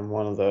I am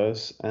one of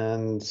those.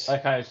 And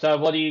okay, so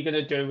what are you going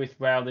to do with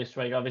Raul this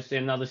week? Obviously,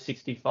 another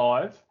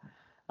 65,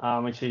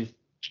 which is,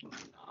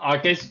 I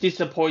guess,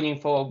 disappointing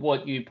for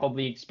what you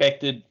probably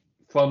expected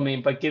from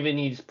him. But given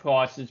his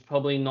price, it's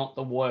probably not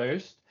the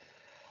worst.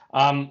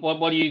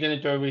 What are you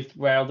going to do with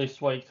Raul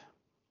this week?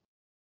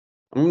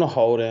 I'm going to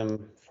hold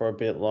him for a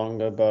bit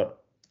longer,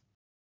 but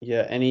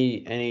yeah,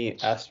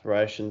 any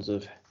aspirations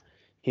of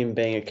him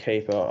being a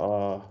keeper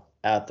are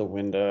out the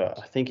window.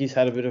 I think he's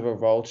had a bit of a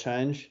role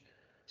change.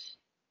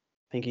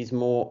 I think he's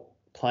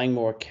playing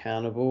more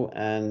accountable,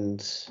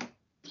 and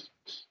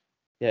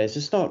yeah, he's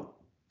just not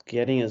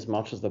getting as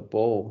much as the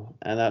ball,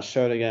 and that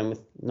showed again with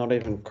not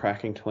even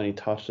cracking 20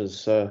 touches.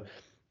 So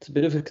it's a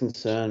bit of a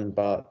concern,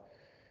 but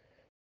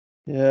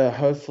yeah,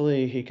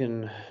 hopefully he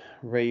can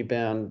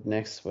rebound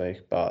next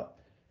week. But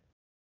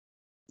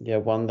yeah,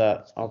 one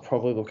that I'll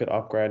probably look at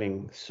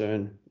upgrading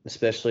soon,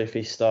 especially if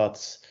he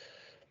starts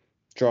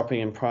dropping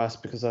in price,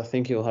 because I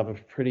think he'll have a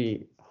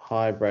pretty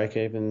high break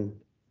even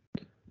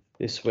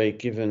this week,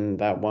 given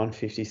that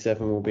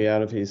 157 will be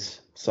out of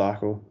his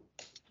cycle.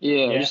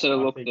 Yeah, I just had a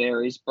look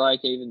there. His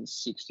break even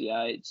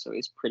 68, so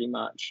he's pretty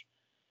much,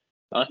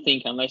 I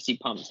think, unless he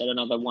pumps at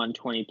another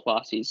 120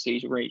 plus,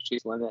 he's reached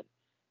his limit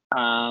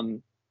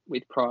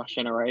with price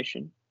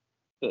generation.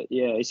 But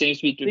yeah, he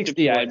seems to be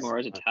deployed more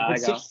as a tagger.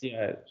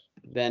 68,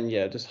 then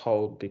yeah, just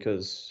hold,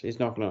 because he's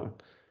not going to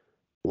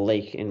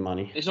leak in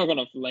money. It's not going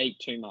to leak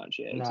too much,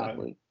 yeah,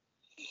 exactly.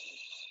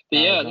 But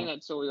No, yeah, I think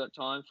that's all we got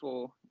time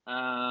for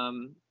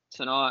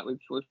tonight. We've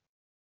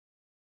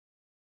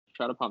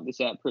tried to pump this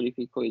out pretty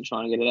quickly,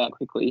 trying to get it out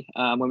quickly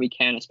when we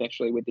can,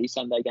 especially with these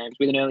Sunday games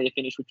with an earlier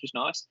finish, which is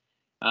nice.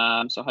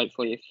 So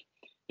hopefully,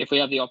 if we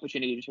have the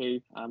opportunity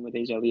to with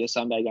these earlier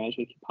Sunday games,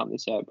 we can pump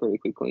this out pretty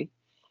quickly.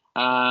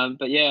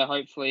 But yeah,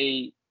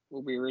 hopefully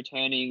we'll be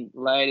returning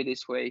later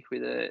this week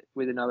with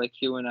another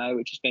Q&A,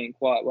 which has been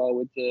quite well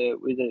with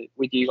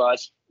you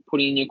guys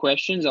putting in your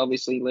questions,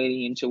 obviously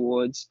leading in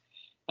towards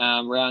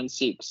round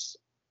 6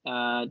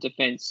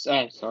 defense.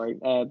 What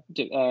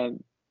do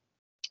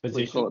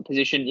you call it?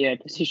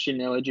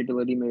 Position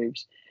eligibility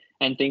moves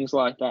and things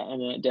like that.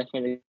 And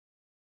definitely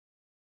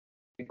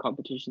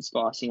competition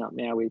spicing up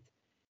now with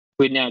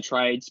now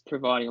trades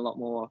providing a lot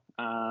more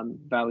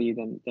value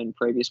than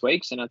previous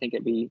weeks. And I think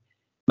it'd be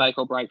make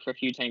or break for a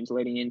few teams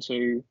leading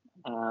into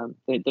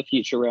the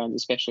future rounds,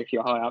 especially if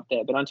you're high up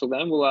there. But until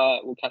then,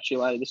 we'll catch you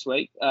later this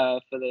week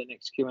for the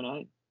next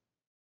Q&A.